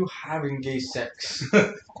multiverses of you having gay sex.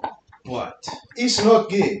 But It's not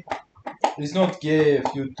gay it's not gay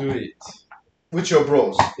if you do it. with your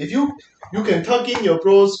bros. If you can tuck in your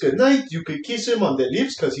bros good night, you could kiss him on the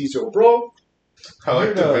lips because he's your bro. I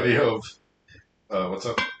like the Heard, video of, what's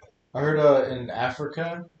up? I heard in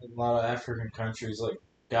Africa, in a lot of African countries, like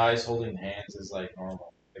guys holding hands is like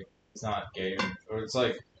normal. Like it's not gay, or it's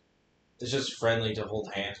like it's just friendly to hold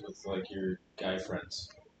hands with like your guy friends.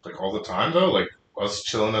 Like all the time though? Like us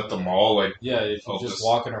chilling at the mall, like, Yeah, if you're Oh, just just-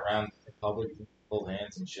 walking around in public, you hold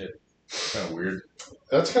hands and shit. kind of weird.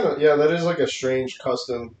 That's kind of that is like a strange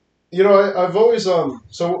custom. You know, I've always So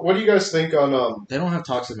what do you guys think on They don't have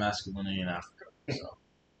toxic masculinity in Africa.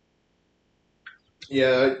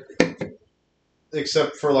 Yeah,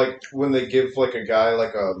 except for like when they give like a guy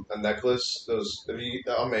like a necklace.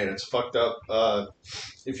 Oh man, it's fucked up.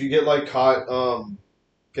 If you get like caught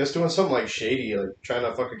guess doing something like shady, like trying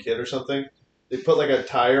to fuck a kid or something, they put like a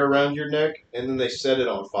tire around your neck and then they set it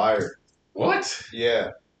on fire. What?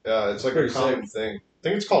 Yeah, it's like a Pretty common thing. I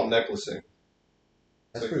think it's called necklacing.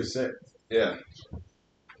 That's pretty sick. Yeah,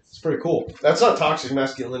 It's pretty cool. that's not toxic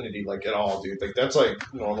masculinity like at all, dude. Like that's like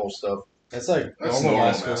normal stuff. That's like That's normal normal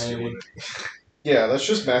masculinity. masculinity. Yeah, that's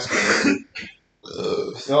just masculinity.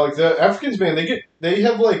 No, like the Africans, man, they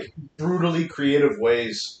have like brutally creative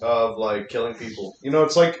ways of like killing people. You know,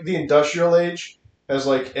 it's like the industrial age has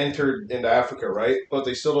like entered into Africa, right? But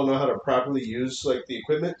they still don't know how to properly use like the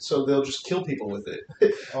equipment, so they'll just kill people with it.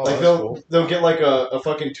 Oh, Like that's cool. they'll get like a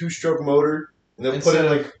fucking 2-stroke motor and they'll put it Instead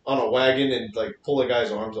of- like on a wagon and like pull the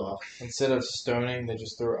guy's arms off. Instead of stoning, they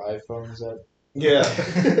just throw iPhones at. Yeah,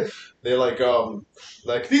 they're like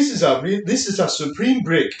this is a supreme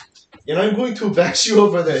brick, and I'm going to bash you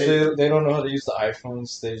over the head. They don't know how to use the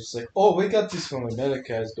iPhones. They just like, oh, we got this from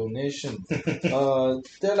America as donation.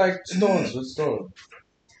 They're like stones with stones.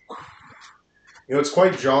 You know, it's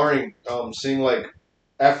quite jarring seeing like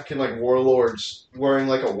African like warlords wearing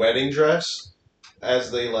like a wedding dress as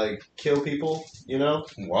they like kill people. You know,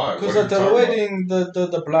 Why? Because What are at you the talking wedding,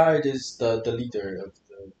 the bride is the leader of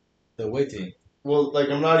the wedding. well, like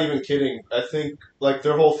I'm not even kidding. I think like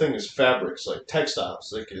their whole thing is fabrics, like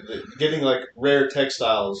textiles. Like getting like rare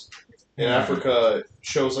textiles in Africa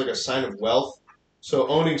shows like a sign of wealth. So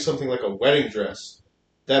owning something like a wedding dress,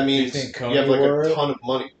 that means think you have Coney like wore a it? ton of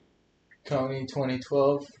money. Coney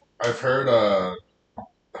 2012. I've heard, I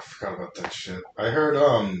forgot about that shit. I heard,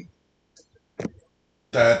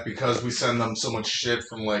 that because we send them so much shit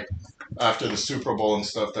from, like, after the Super Bowl and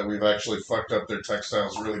stuff, that we've actually fucked up their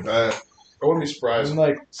textiles really bad. I wouldn't be I surprised. mean,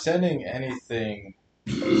 like sending anything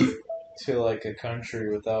to like a country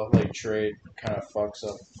without like trade kind of fucks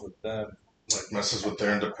up with them. Like, messes with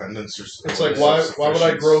their independence or something. It's like why would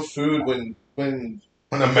I grow food when When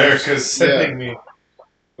America's sending me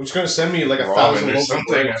who's gonna send me like 1,000 ramen or loaves of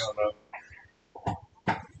something, bread? I don't know.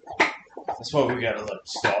 That's why we gotta let them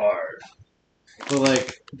starve. But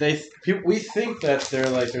like we think that they're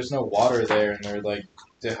like there's no water there and they're like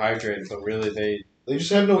dehydrated, but really They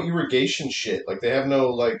just have no irrigation shit. Like they have no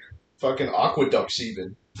like fucking aqueducts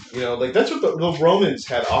even. You know, like that's what the Romans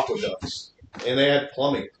had, aqueducts, and they had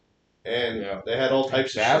plumbing, and Yeah. they had all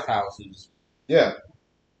types of shit. bathhouses. Yeah,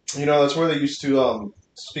 you know that's where they used to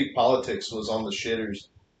speak politics was on the shitters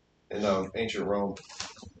in ancient Rome.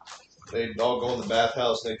 They'd all go in the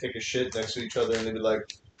bathhouse and they'd take a shit next to each other and they'd be like,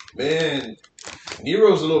 "Man,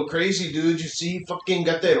 Nero's a little crazy, dude. You see, fucking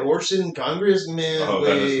got that horse in Congress, man. Oh,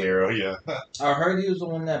 that is Wait. Nero, yeah. I heard he was the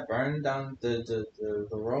one that burned down the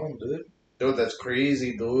Rome, dude. Dude, that's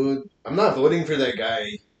crazy, dude. I'm not voting for that guy.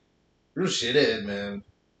 You're a shithead, man."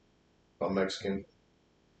 I'm Mexican.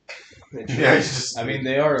 Yeah, he's just. I mean,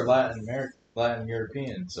 they are Latin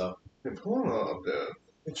European, so Hey, pull it up, dude.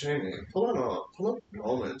 Hey, Jamie, pull it up. Pull up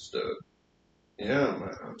moments, dude. Yeah,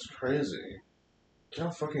 man, it's crazy. Get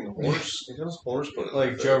a fucking horse. Get his horse put it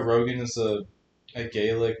like Joe Rogan is a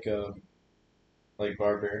Gaelic like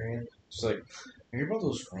barbarian. Just like you hear about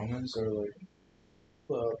those Romans are like,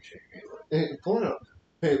 well, Hey, pull it up.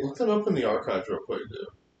 Hey, look that up in the archives real quick,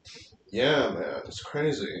 dude. Yeah, man, it's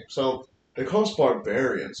crazy. So, they call us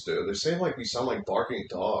barbarians, dude. They say like we sound like barking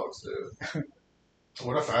dogs, dude.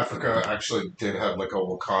 What if Africa actually did have like a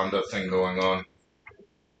Wakanda thing going on?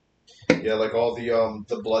 Yeah, like all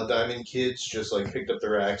the Blood Diamond kids just like picked up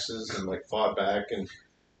their axes and like fought back, and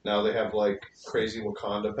now they have like crazy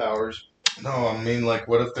Wakanda powers. No, I mean, like,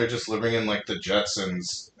 what if they're just living in like the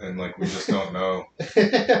Jetsons and like we just don't know?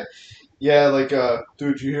 Yeah, like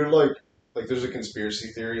dude, you hear like there's a conspiracy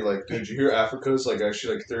theory, like, dude, you hear Africa's like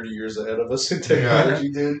actually like 30 years ahead of us in technology,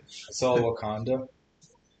 dude. it's all Wakanda.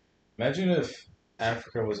 Imagine if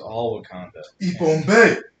Africa was all Wakanda.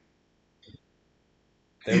 Ibombe!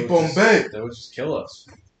 They would Ibombe! They would just kill us.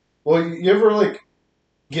 Well, you ever like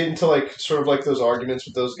get into like sort of like those arguments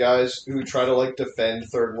with those guys who try to like defend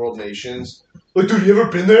third world nations? Like, dude, you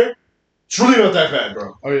ever been there? It's really not that bad,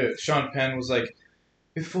 bro. Oh yeah, Sean Penn was like,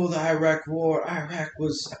 before the Iraq War, Iraq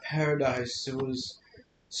was a paradise. It was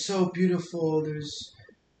so beautiful. There's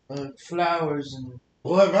flowers and.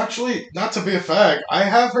 Well, I've actually, not to be a fag, I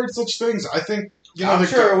have heard such things. I think, you know, I'm the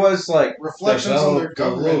sure it was like reflections on their developed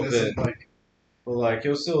a little government isn't bit. like. But like, it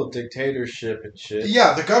was still a dictatorship and shit.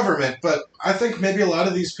 Yeah, the government, but I think maybe a lot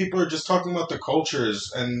of these people are just talking about the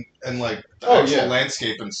cultures and like the Oh, actual yeah.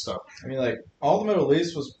 landscape and stuff. I mean, like, all the Middle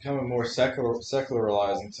East was becoming more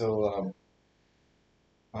secularized until,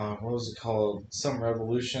 what was it called? Some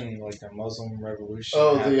revolution, like the Muslim revolution.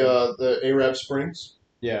 Oh, happened. the Arab Springs.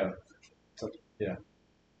 Yeah.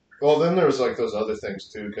 Well, then there was like those other things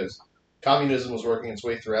too, because communism was working its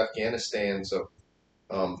way through Afghanistan. So,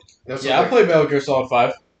 that's Yeah, I like, played Metal Gear Solid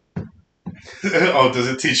 5. Oh, does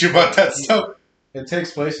it teach you about that stuff? It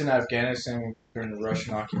takes place in Afghanistan during the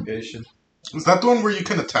Russian occupation. Is that the one where you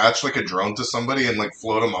can attach like a drone to somebody and like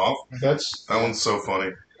float them off? that's. That one's so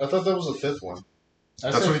funny. I thought that was the fifth one.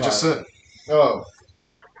 That's what he just said. Oh,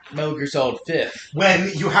 Metal Gear Solid 5th.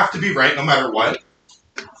 When you have to be right no matter what.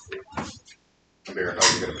 I'm here. How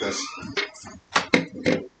are you gonna piss?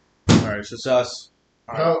 Alright, so it's us.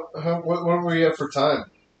 what were we at for time?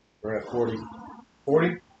 We're at 40.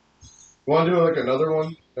 40? Want to do like another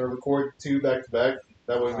one and record 2 back to back?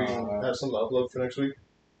 That way we can have something to upload for next week.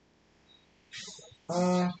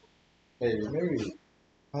 Maybe.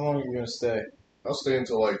 How long are you gonna stay? I'll stay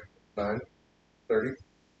until like 9:30.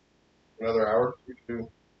 Another hour. We can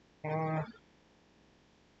do. I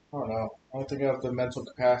don't know. I don't think I have the mental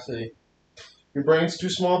capacity. Your brain's too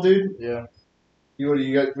small, dude. Yeah. What do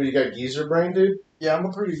you got? What do you got? Geezer brain, dude. Yeah, I'm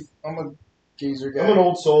a geezer guy. I'm an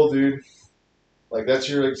old soul, dude. Like that's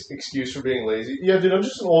your excuse for being lazy. Yeah, dude. I'm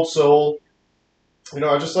just an old soul. You know,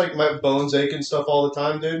 I just like my bones ache and stuff all the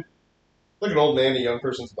time, dude. Like an old man in a young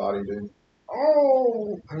person's body, dude.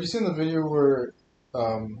 Oh! Have you seen the video where,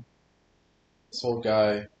 this old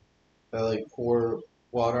guy that like pour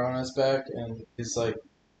water on his back and his like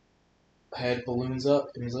head balloons up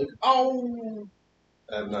and he's like, oh!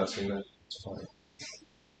 I have not seen that. It's funny.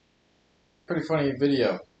 Pretty funny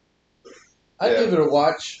video. I'd Yeah. give it a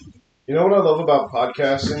watch. You know what I love about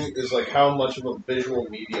podcasting is like how much of a visual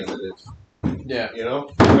medium it is. Yeah. You know,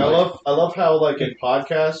 and I love how like in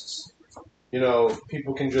podcasts, you know,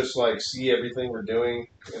 people can just like see everything we're doing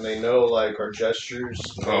and they know like our gestures.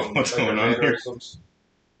 Oh, and, what's like, our going on here? mannerisms.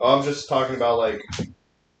 Oh, I'm just talking about like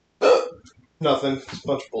nothing. It's a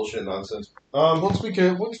bunch of bullshit nonsense. Once we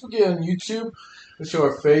get on YouTube, we show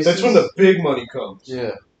our faces. That's when the big money comes.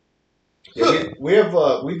 Yeah. Yeah, we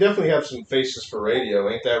definitely have some faces for radio,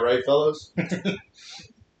 ain't that right, fellas?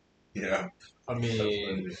 Yeah. I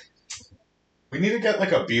mean, We need to get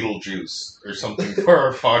like a Beetlejuice or something for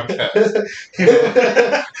our podcast. You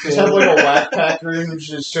know? Just have like a whack packer who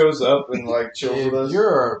just shows up and like chills Gabe, with us.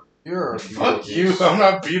 you're a Fuck you, I'm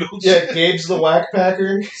not Beetlejuice. Yeah, Gabe's the whack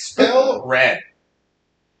packer. Spell red.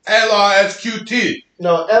 LRSQT.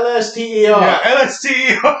 No, LSTER. Yeah,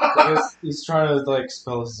 LST. He's trying to like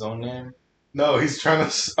spell his own name No, he's trying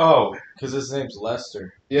to. Oh. because his name's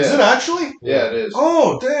Lester. Yeah. Is it actually? Yeah, it is.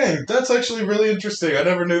 Oh, dang. That's actually really interesting. I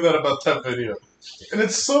never knew that about that video. And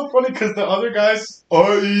it's so funny because the other guy's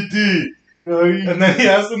R-E-D. And then he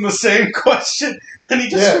asked him the same question. And he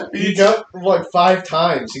just Yeah, he repeats. got like 5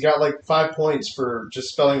 times. He got like 5 points for just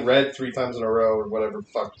spelling red 3 times in a row or whatever.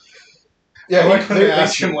 Fuck. Yeah, Yeah, like when they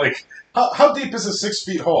ask him, like, how deep is a 6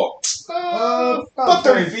 feet hole? About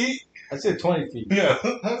 30 feet. I'd say 20 feet. Yeah,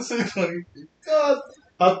 I'd say 20 feet.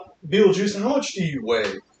 Beetlejuice, how much do you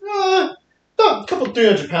weigh? A couple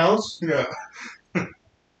 300 pounds. Yeah.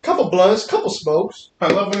 Couple blunts, couple smokes. I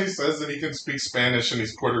love when he says that he can speak Spanish and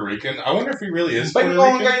he's Puerto Rican. I wonder if he really is Puerto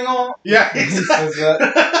Rican. Yeah, He says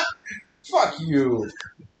that. Fuck you.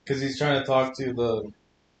 Because he's trying to talk to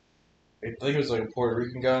I think it was like a Puerto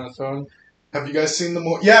Rican guy on the phone. Have you guys seen the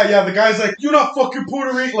more? Yeah, the guy's like, you're not fucking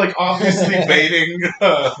Puerto Rican, like obviously baiting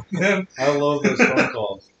him. I love those phone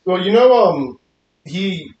calls. Well, you know,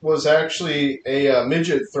 he was actually a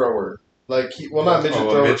midget thrower. Like, not midget a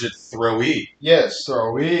thrower. midget throwee. Yes.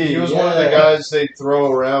 Throwy. He was one of the guys they throw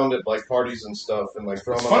around at like parties and stuff, and like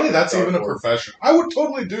throw It's them. funny that's even a profession. I would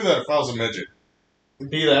totally do that if I was a midget.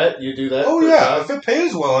 Be that you do that. Oh for a yeah, job? if it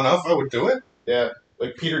pays well enough, I would do it. Yeah,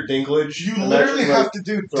 like Peter Dinklage. You Imagine, literally like, have to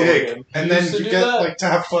do throwing dick, him. and You then used to you do get that? like to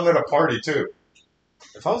have fun at a party too.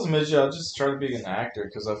 If I was a midget, I'd just try to be an actor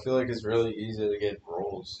because I feel like it's really easy to get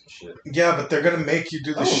roles and shit. Yeah, but they're gonna make you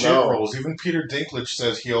do the Oh, shit no. roles. Even Peter Dinklage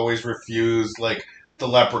says he always refused like the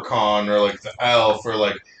leprechaun or like the elf or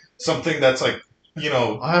like something that's like, you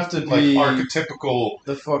know, I have to like be archetypical.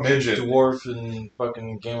 the fucking midget. dwarf in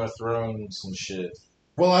fucking Game of Thrones and shit.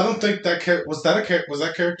 Well, I don't think that was that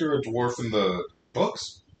character a dwarf in the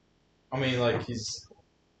books. I mean, like he's,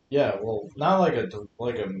 yeah, well, not like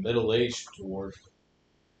a middle-aged dwarf,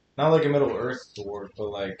 not like a Middle Earth dwarf, but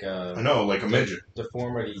like I know, like a midget.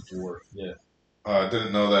 deformity dwarf. Yeah, I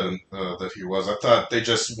didn't know that he was. I thought they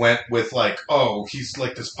just went with like, oh, he's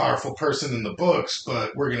like this powerful person in the books,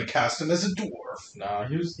 but we're gonna cast him as a dwarf. Nah,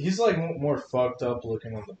 he's like more fucked up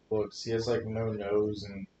looking in the books. He has like no nose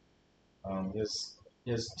and he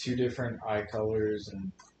has two different eye colors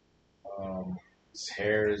and his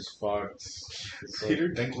hair is fucked. It's like, Peter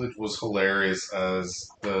Dinklage was hilarious as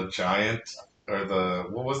the giant or the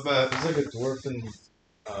what was that? he's like a dwarf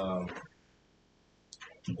in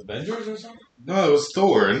Avengers or something. No, it was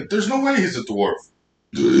Thor, and there's no way he's a dwarf.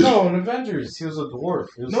 No, in Avengers he was a dwarf.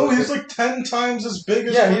 He was No, like he's like 10 times as big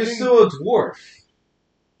as. yeah, fucking... he's still a dwarf.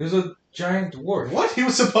 He was a giant dwarf. What? He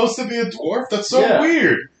was supposed to be a dwarf? That's so Yeah.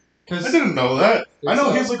 weird. I 'Cause didn't know that. I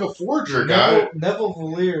know it's, he's like a forger guy. Neville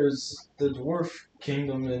Valier's the dwarf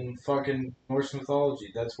kingdom in fucking Norse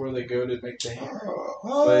mythology. That's where they go to make the hammer.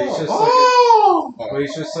 But he's just But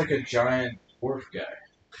he's just like a giant dwarf guy.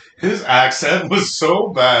 His accent was so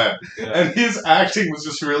bad, Yeah. and his acting was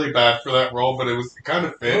just really bad for that role. But it was kind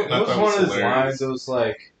of fit, and I What was thought it one of was his hilarious. lines? It was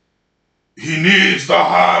like, He needs the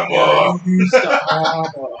hammer.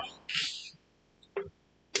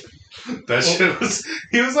 That shit was.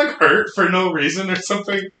 He was like hurt for no reason or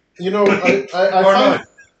something. You know, I Or find, not.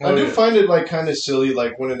 I do find it like kind of silly,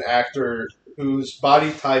 like when an actor whose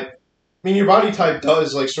body type, I mean, your body type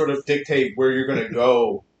does like sort of dictate where you're gonna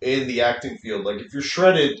go in the acting field. Like if you're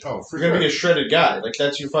shredded, Oh, for you're gonna sure. be a shredded guy. Like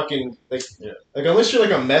that's your fucking like Yeah. like unless you're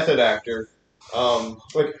like a method actor.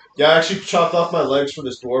 Like yeah, I actually chopped off my legs for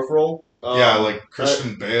this dwarf role. Yeah, like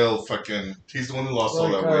Christian Bale, fucking. He's the one who lost all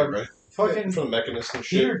Like, that weight, right? fucking from the Mechanist and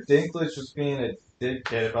shit. Peter Dinklage was being a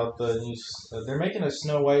dickhead about the new. They're making a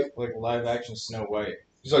Snow White, like live action Snow White.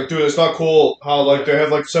 He's like, dude, it's not cool how like they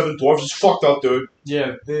have like 7 dwarfs. It's fucked up, dude.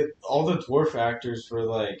 Yeah, all the dwarf actors were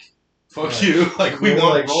like, Fuck Yeah. you. Like, we they were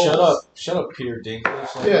want like, roles. shut up, Peter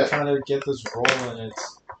Dinklage. Like, Yeah. we're trying to get this role, and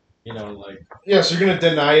it's, like, Yeah, so you're gonna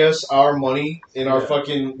deny us our money and our Yeah.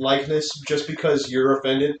 fucking likeness just because you're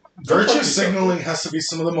offended? Virtue signaling has to be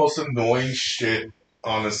some of the most annoying shit,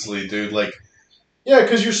 honestly, dude. Like, Yeah,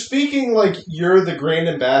 because you're speaking like you're the grand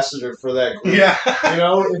ambassador for that group. yeah. You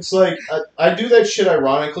know, it's like I do that shit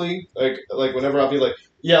ironically. Like whenever I'll be like,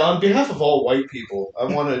 yeah, on behalf of all white people, I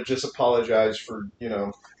want to just apologize for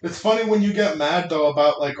It's funny when you get mad, though,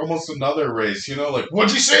 about, like, almost another race, you know? Like,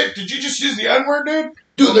 what'd you say? Did you just use the N-word, dude?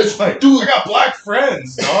 dude. That's Like, dude. I got black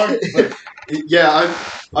friends, dog. Like, Yeah,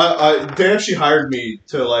 they actually hired me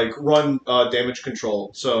to like run damage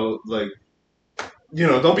control. So like,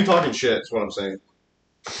 don't be talking shit. Is what I'm saying.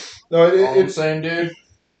 No, all I'm it's saying, dude.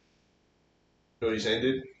 what are you saying,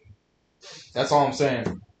 dude? That's all I'm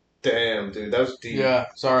saying. Damn, dude, that was deep. Yeah,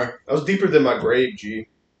 sorry. That was deeper than my grave, G.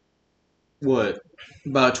 What?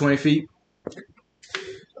 About 20 feet?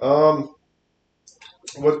 What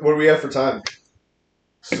do we have for time?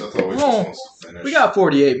 Seth always just Well, wants to finish. We got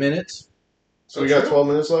 48 minutes. So we got 12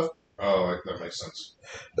 minutes left. Oh, that makes sense.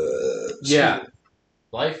 Yeah.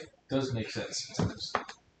 Life does make sense sometimes.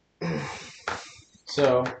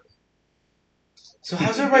 So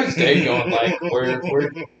how's everybody's day going? Like,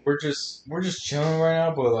 we're just chilling right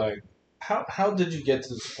now, but like, how did you get to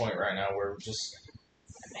this point right now where we're just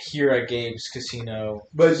here at Gabe's Casino?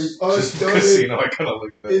 But Just the casino, I kind of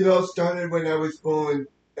like that. It all started when I was born,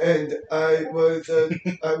 and I was a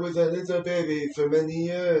little baby for many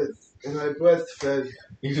years, and I breastfed.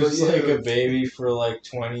 He was like a baby for like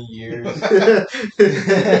 20 years.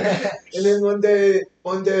 And then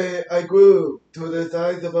one day I grew to the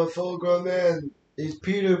size of a full-grown man. He's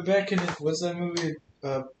Peter Beckett. What's that movie?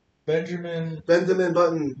 Benjamin Benjamin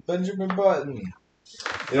Button. Button.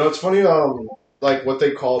 It's funny. Like what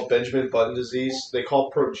they call Benjamin Button disease, they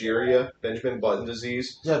call progeria Benjamin Button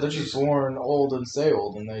disease. Yeah, they're just born old and stay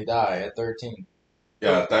old, and they die at 13.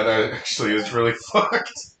 Yeah, that actually is really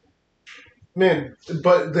fucked. Man,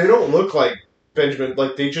 but they don't look like Benjamin.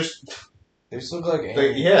 Like they just, They just look like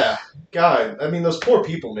animals. yeah. God, I mean those poor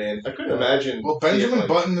people, man. I couldn't imagine. Well, being, Benjamin like-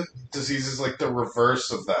 Button disease is like the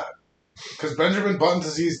reverse of that. Because Benjamin Button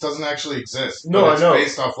disease doesn't actually exist. No, but I it's know.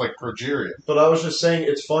 based off like progeria. But I was just saying,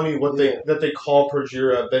 it's funny what that they call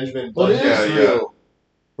progeria Benjamin But Button. it is Yeah, real.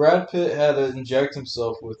 Brad Pitt had to inject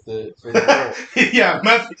himself with it for the role. Yeah,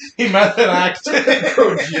 he method acted.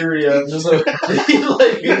 Progeria. Just like,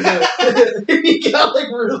 He got like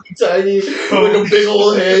really tiny, like a big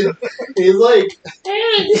old head. He's like,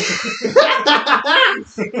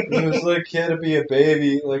 he was like, he had to be a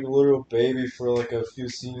baby, like a literal baby for like a few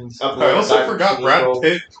scenes. I also forgot Brad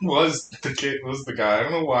Pitt. Pitt was the guy. I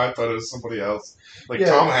don't know why I thought it was somebody else. Like Yeah.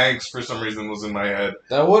 Tom Hanks for some reason was in my head.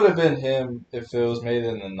 That would have been him if it was made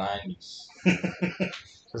in the 90s.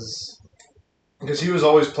 Because because he was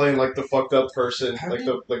always playing like the fucked up person, like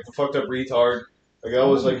the fucked up retard. Like that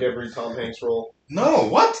was like every Tom Hanks role. No,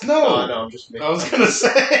 what? No. No, I'm just making. I was gonna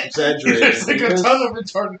say Exaggerating. There's like a Because- ton of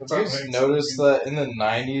retarded Have Tom you Hanks noticed movies. that in the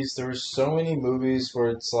 90s there were so many movies where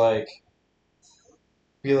it's like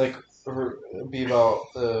be about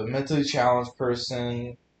a mentally challenged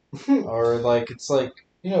person or like it's like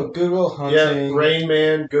Goodwill Yeah, Hunting, Rain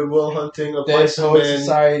Man, Goodwill Hunting, A Dead Place of Poets Men.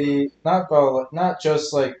 Society, not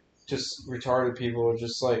just retarded people,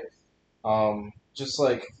 just like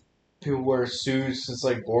people wear suits. It's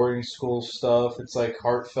like boarding school stuff. It's like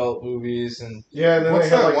heartfelt movies and Yeah, and then What's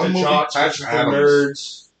they had that like one the movie, jocks Patch versus the Adams?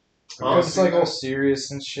 nerds. because it's like Oh, all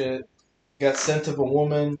serious and shit. Got Scent of a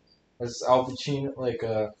Woman. That's Al Pacino. Like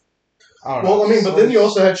I don't know. well, I mean, but then you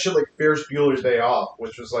also had shit like Ferris Bueller's Day Off,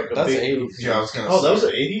 which was like a That's big. 80s. Yeah, I was gonna Oh, say. that was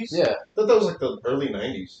the 80s? Yeah. I thought that was like the early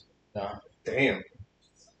 90s. No. Damn.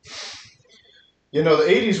 The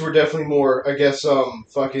 80s were definitely more, I guess,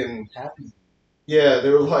 fucking. Happy. Yeah, they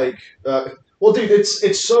were like. Well, dude,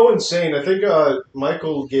 it's so insane. I think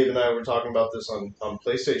Michael, Gabe, and I were talking about this on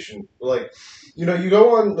PlayStation. Like, you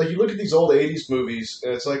go on, like, you look at these old 80s movies,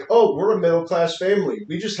 and it's like, oh, we're a middle class family.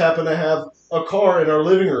 We just happen to have a car in our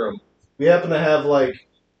living room. We happen to have, like,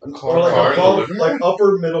 Car or like in the above, living like room?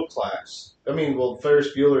 upper middle class. I mean, well, Ferris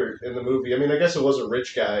Bueller in the movie. I mean, I guess it was a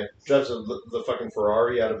rich guy drives the fucking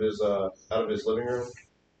Ferrari out of his living room.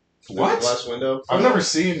 Through the What? glass window. I've never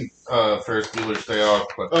seen Ferris Bueller's Day Off,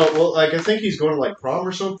 but Oh well, like I think he's going to like prom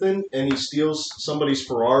or something, and he steals somebody's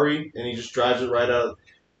Ferrari, and he just drives it right out.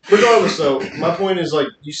 Regardless, though, my point is like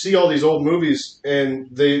you see all these old movies, and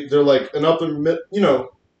they're like an upper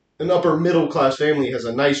middle class family has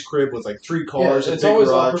a nice crib with like 3 cars, Yeah, a it's big always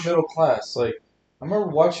garage. upper middle class. Like I remember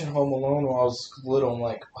watching Home Alone when I was little. I'm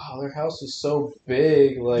like, wow, their house is so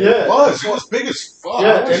big. Like, Yeah. it was big as fuck.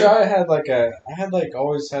 Yeah, I wish and- I had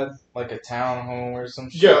always had like a townhome or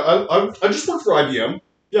some shit. Yeah, I just work for IBM.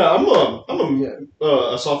 Yeah, I'm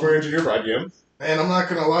a software engineer for IBM. And I'm not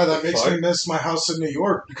gonna lie, that makes Fuck. me miss my house in New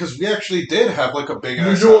York because we actually did have like a big New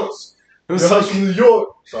ass York. house. It was The house like, in New York.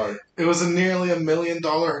 Sorry. it was a nearly $1 million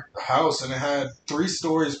house, and it had 3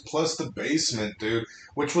 stories plus the basement, dude,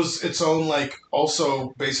 which was its own like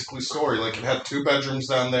also basically story. Like it had 2 bedrooms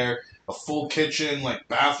down there, a full kitchen, like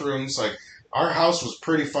bathrooms. Like our house was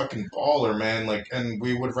pretty fucking baller, man. Like, and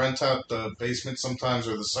we would rent out the basement sometimes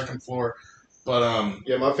or the second floor. But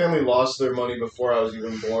Yeah, my family lost their money before I was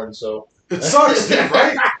even born, so it sucks, dude,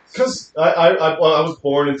 right? Because I was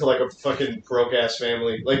born into like a fucking broke ass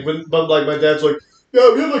family. Like but like my dad's like,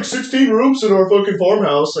 yeah, we had like 16 rooms in our fucking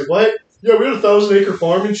farmhouse. Like what? Yeah, we had a 1,000-acre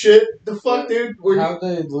farm and shit. The fuck, dude? We're How'd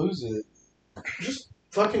they lose it? just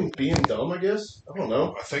fucking being dumb, I guess. I don't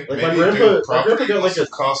know. I think Like, my maybe grandpa- dude, my property grandpa got, must like,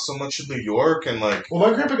 have cost so much in New York, and like Well,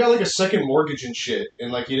 my grandpa got like a second mortgage and shit,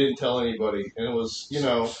 and like he didn't tell anybody, and it was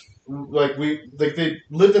like they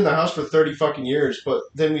lived in the house for 30 fucking years, but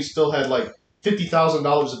then we still had like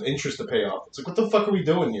 $50,000 of interest to pay off. It's like, what the fuck are we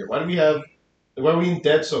doing here? Why are we in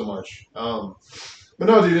debt so much? But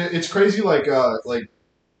no, dude, it's crazy. Like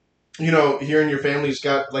hearing your family's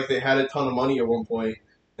got like they had a ton of money at one point,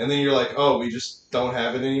 and then you're like, oh, we just don't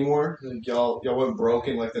have it anymore. Like, y'all went broke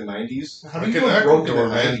in like the 90s. How do Like you in go broke in the Ecuador,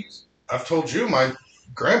 man. 90s? I've told you, my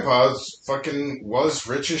grandpa's fucking was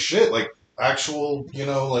rich as shit, like actual,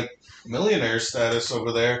 like millionaire status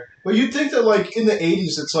over there. But you'd think that, like, in the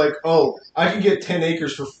 80s, it's like, oh, I can get 10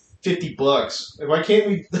 acres for $50. Like, why can't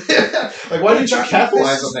we... like, why didn't you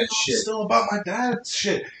capitalize on that shit? Still about my dad's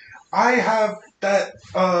shit. I have that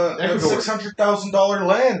Ecuador. $600,000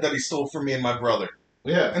 land that he stole from me and my brother.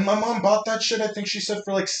 Yeah. And my mom bought that shit, I think she said,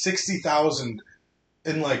 for like $60,000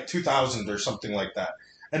 in like 2000 or something like that.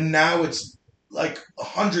 And now it's like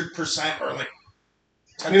 100% or like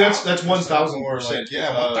I mean, that's 10,000% 1,000%. more, like,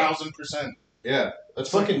 yeah, 1,000%. Yeah. That's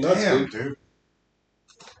fucking nuts, Damn, dude. dude.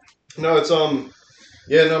 No, it's,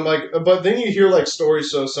 Yeah, and I'm like... But then you hear, like,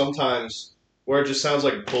 stories, so sometimes... where it just sounds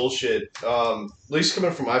like bullshit. At least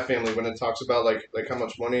coming from my family when it talks about, like how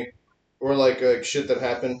much money... or, like, shit that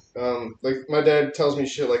happened. Like, my dad tells me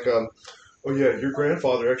shit like, oh yeah, your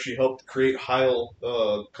grandfather actually helped create Heil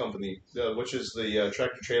Company, which is the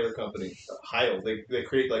tractor-trailer company. Heil. They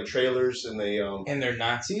create, like, trailers, and they... And they're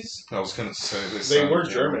Nazis? I was gonna say this. they were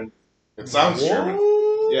German. It sounds German.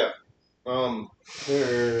 Yeah.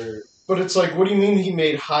 They're... But it's like, what do you mean he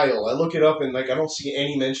made Heil? I look it up and like I don't see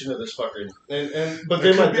any mention of this fucker. But It then my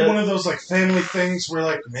could be dad, one of those like family things where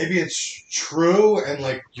like maybe it's true and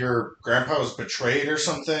like your grandpa was betrayed or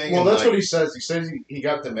something. well, and, that's like, what he says. He says he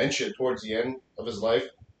got dementia towards the end of his life,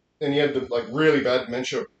 and he had like really bad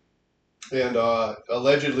dementia. And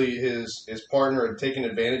allegedly his partner had taken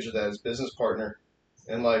advantage of that, his business partner,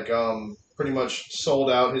 and like pretty much sold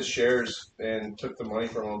out his shares and took the money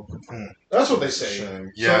from him. Hmm. That's what they say. Shame.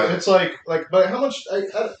 So Yeah. it's like, but how much?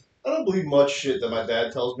 I don't believe much shit that my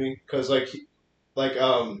dad tells me because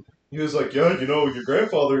he was like, yeah, you know, your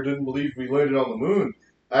grandfather didn't believe we landed on the moon.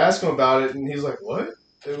 I asked him about it, and he's like, what?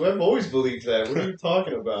 I've always believed that. What are you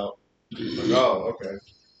talking about? Like, oh, okay.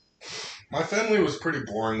 My family was pretty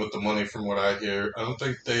boring with the money from what I hear. I don't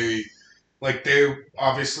think they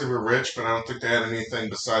obviously were rich, but I don't think they had anything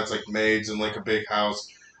besides like maids and like a big house.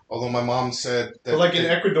 Although my mom said that But like in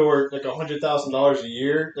Ecuador, like $100,000 a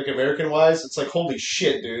year, like American wise, it's like holy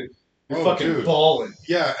shit, dude. You're Oh, fucking dude. balling.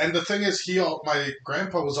 Yeah, and the thing is, my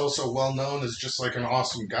grandpa was also well known as just like an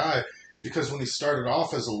awesome guy because when he started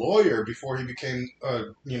off as a lawyer before he became a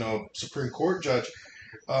Supreme Court judge,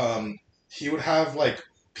 he would have like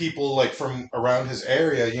people like from around his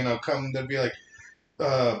area, come. They'd be like,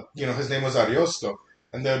 his name was Ariosto,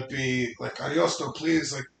 and they'd be like, Ariosto,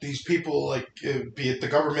 please, like these people, like be it the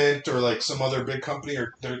government or like some other big company,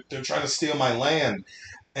 or they're trying to steal my land.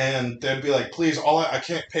 And they'd be like, please, I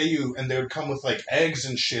can't pay you. And they would come with like eggs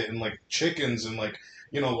and shit and like chickens and like,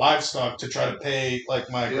 livestock to try to pay like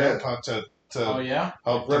my grandpa to Oh yeah.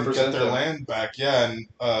 help them Represent get their them. land back. Yeah. And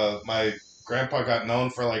my grandpa got known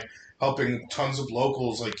for like helping tons of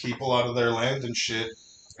locals like keep a lot of their land and shit.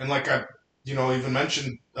 And like I, even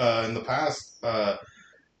mentioned in the past,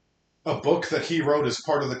 a book that he wrote as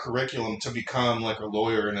part of the curriculum to become like a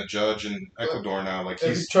lawyer and a judge in Ecuador now. Like Have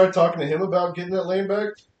you he's tried talking to him about getting that land back?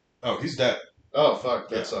 he's dead. Oh fuck,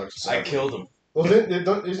 that Yeah. sucks. I killed him. Well,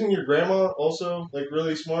 isn't your grandma also like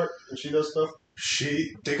really smart and she does stuff?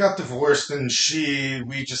 They got divorced and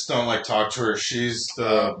we just don't like talk to her. She's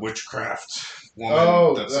the witchcraft woman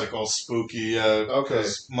Oh, that's that- like all spooky. Okay.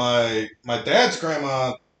 'Cause my dad's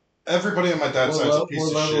grandma, everybody on my dad's side's a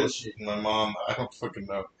piece of shit. is she? My mom, I don't fucking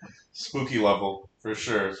know. Spooky level for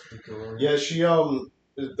sure. Yeah, she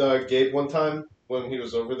Gabe one time when he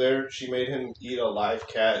was over there, she made him eat a live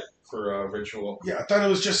cat for a ritual. Yeah, I thought it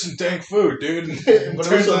was just some dank food, dude. But it was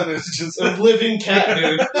Turns a- out it's just A living cat,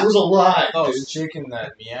 dude. It was alive. Oh, dude. it's chicken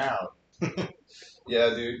that meowed.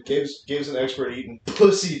 Yeah, dude. Gabe's an expert at eating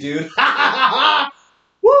pussy, dude.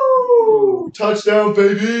 Woo! Touchdown,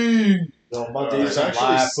 baby! No, my There's days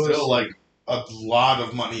actually still like a lot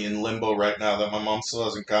of money in limbo right now that my mom still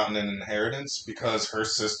hasn't gotten an inheritance because her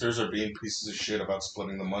sisters are being pieces of shit about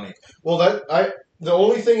splitting the money. Well, the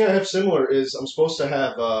only thing I have similar is I'm supposed to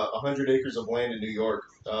have 100 acres of land in New York,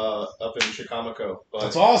 up in Chicago, but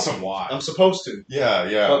That's awesome. Why? I'm supposed to.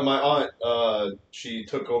 Yeah. But my aunt, she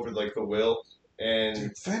took over like the will, and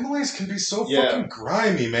Dude, families can be so Yeah. fucking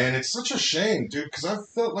grimy, man. It's such a shame, dude, because I've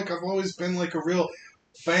felt like I've always been like a real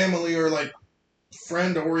family or like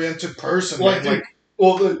friend-oriented person, Like, man. dude,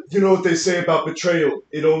 well, you know what they say about betrayal?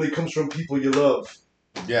 It only comes from people you love.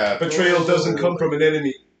 Yeah. Betrayal doesn't come from an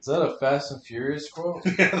enemy. Is that a Fast and Furious quote?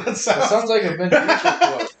 Yeah, that That sounds. sounds like a Vin Diesel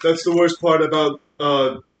quote. That's the worst part about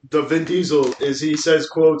the Vin Diesel is he says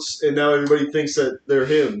quotes and now everybody thinks that they're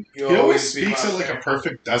him. He always speaks at like a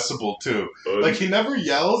perfect decibel too. Like he never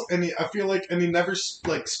yells, and I feel like, and he never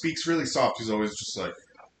like speaks really soft. He's always just like,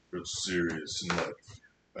 it's serious and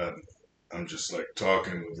like, I'm just like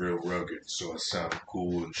talking real rugged, so I sound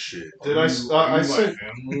cool and shit. Did I sent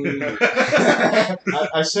family?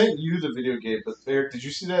 I sent you the video game, but Eric, did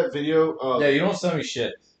you see that video? Yeah, you don't send me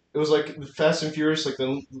shit. It was like Fast and Furious, like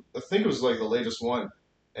I think it was like the latest one,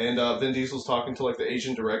 and Vin Diesel's talking to like the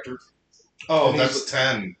Asian director. Oh, And that's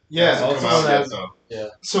 10. Yeah, Hasn't also come out that- yet though.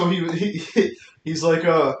 So he's like,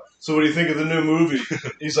 so what do you think of the new movie?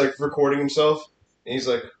 He's like recording himself, and he's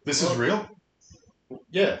like, This is real?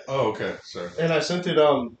 yeah. Oh, okay. Sorry. And I sent it,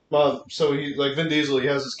 so he, like, Vin Diesel, he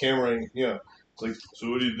has his camera, and, it's like, so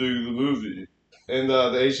what do you think of the movie? And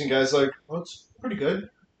the Asian guy's like, well, it's pretty good.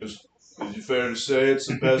 Is it fair to say it's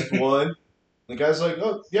the best one? The guy's like,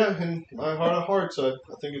 oh, yeah, in my heart of hearts, I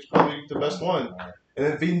think it's probably the best one. And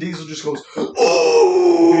then Vin Diesel just goes,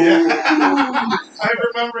 oh! Yeah. I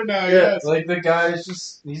remember now, Yeah. yes. Like the guy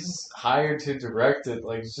is he's just hired to direct it.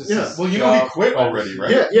 Like it's just Yeah. his Well, you know he job. quit already,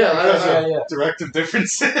 right? Yeah, Yeah. Directed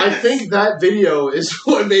differences. I think that video is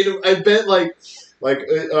what made him, I bet, I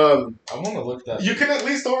want to look that. You can at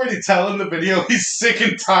least already tell in the video he's sick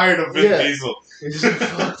and tired of Vin Yeah. Diesel. he's like,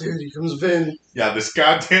 fuck, dude, here comes Vin. Yeah, this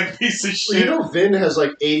goddamn piece of Well, you shit. know, Vin has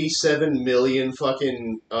like 87 million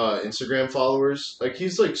fucking Instagram followers. Like,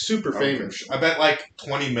 he's like super famous. I bet like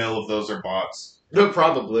 20 mil of those are bots. No,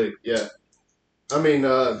 probably, yeah. I mean,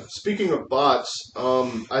 speaking of bots,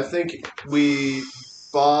 I think we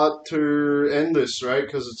bought to end this, right?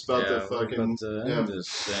 Because it's about the fucking. yeah. this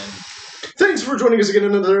thing. Thanks for joining us again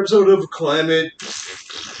in another episode of Climate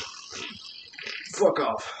fuck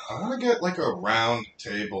off. I want to get like a round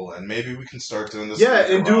table, and maybe we can start doing this. Yeah,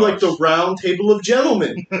 in and do like the garage. round table of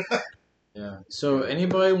gentlemen. Yeah. So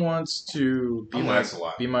anybody wants to I'm nice a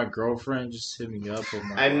lot. be my girlfriend, just hit me up. With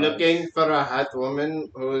my I'm garage. looking for a hot woman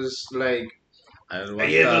who's like. I I want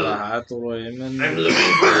have that a- hot woman. I'm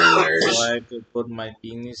looking for a nurse. So I could put my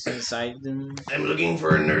penis inside them. I'm looking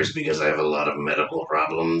for a nurse because I have a lot of medical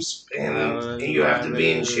problems, and you have to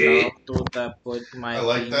be in shape. To put my I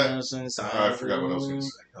like that. penis inside I forgot what I was them. going to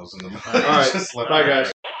say. I was in the All right. Just let Bye, it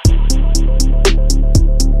guys.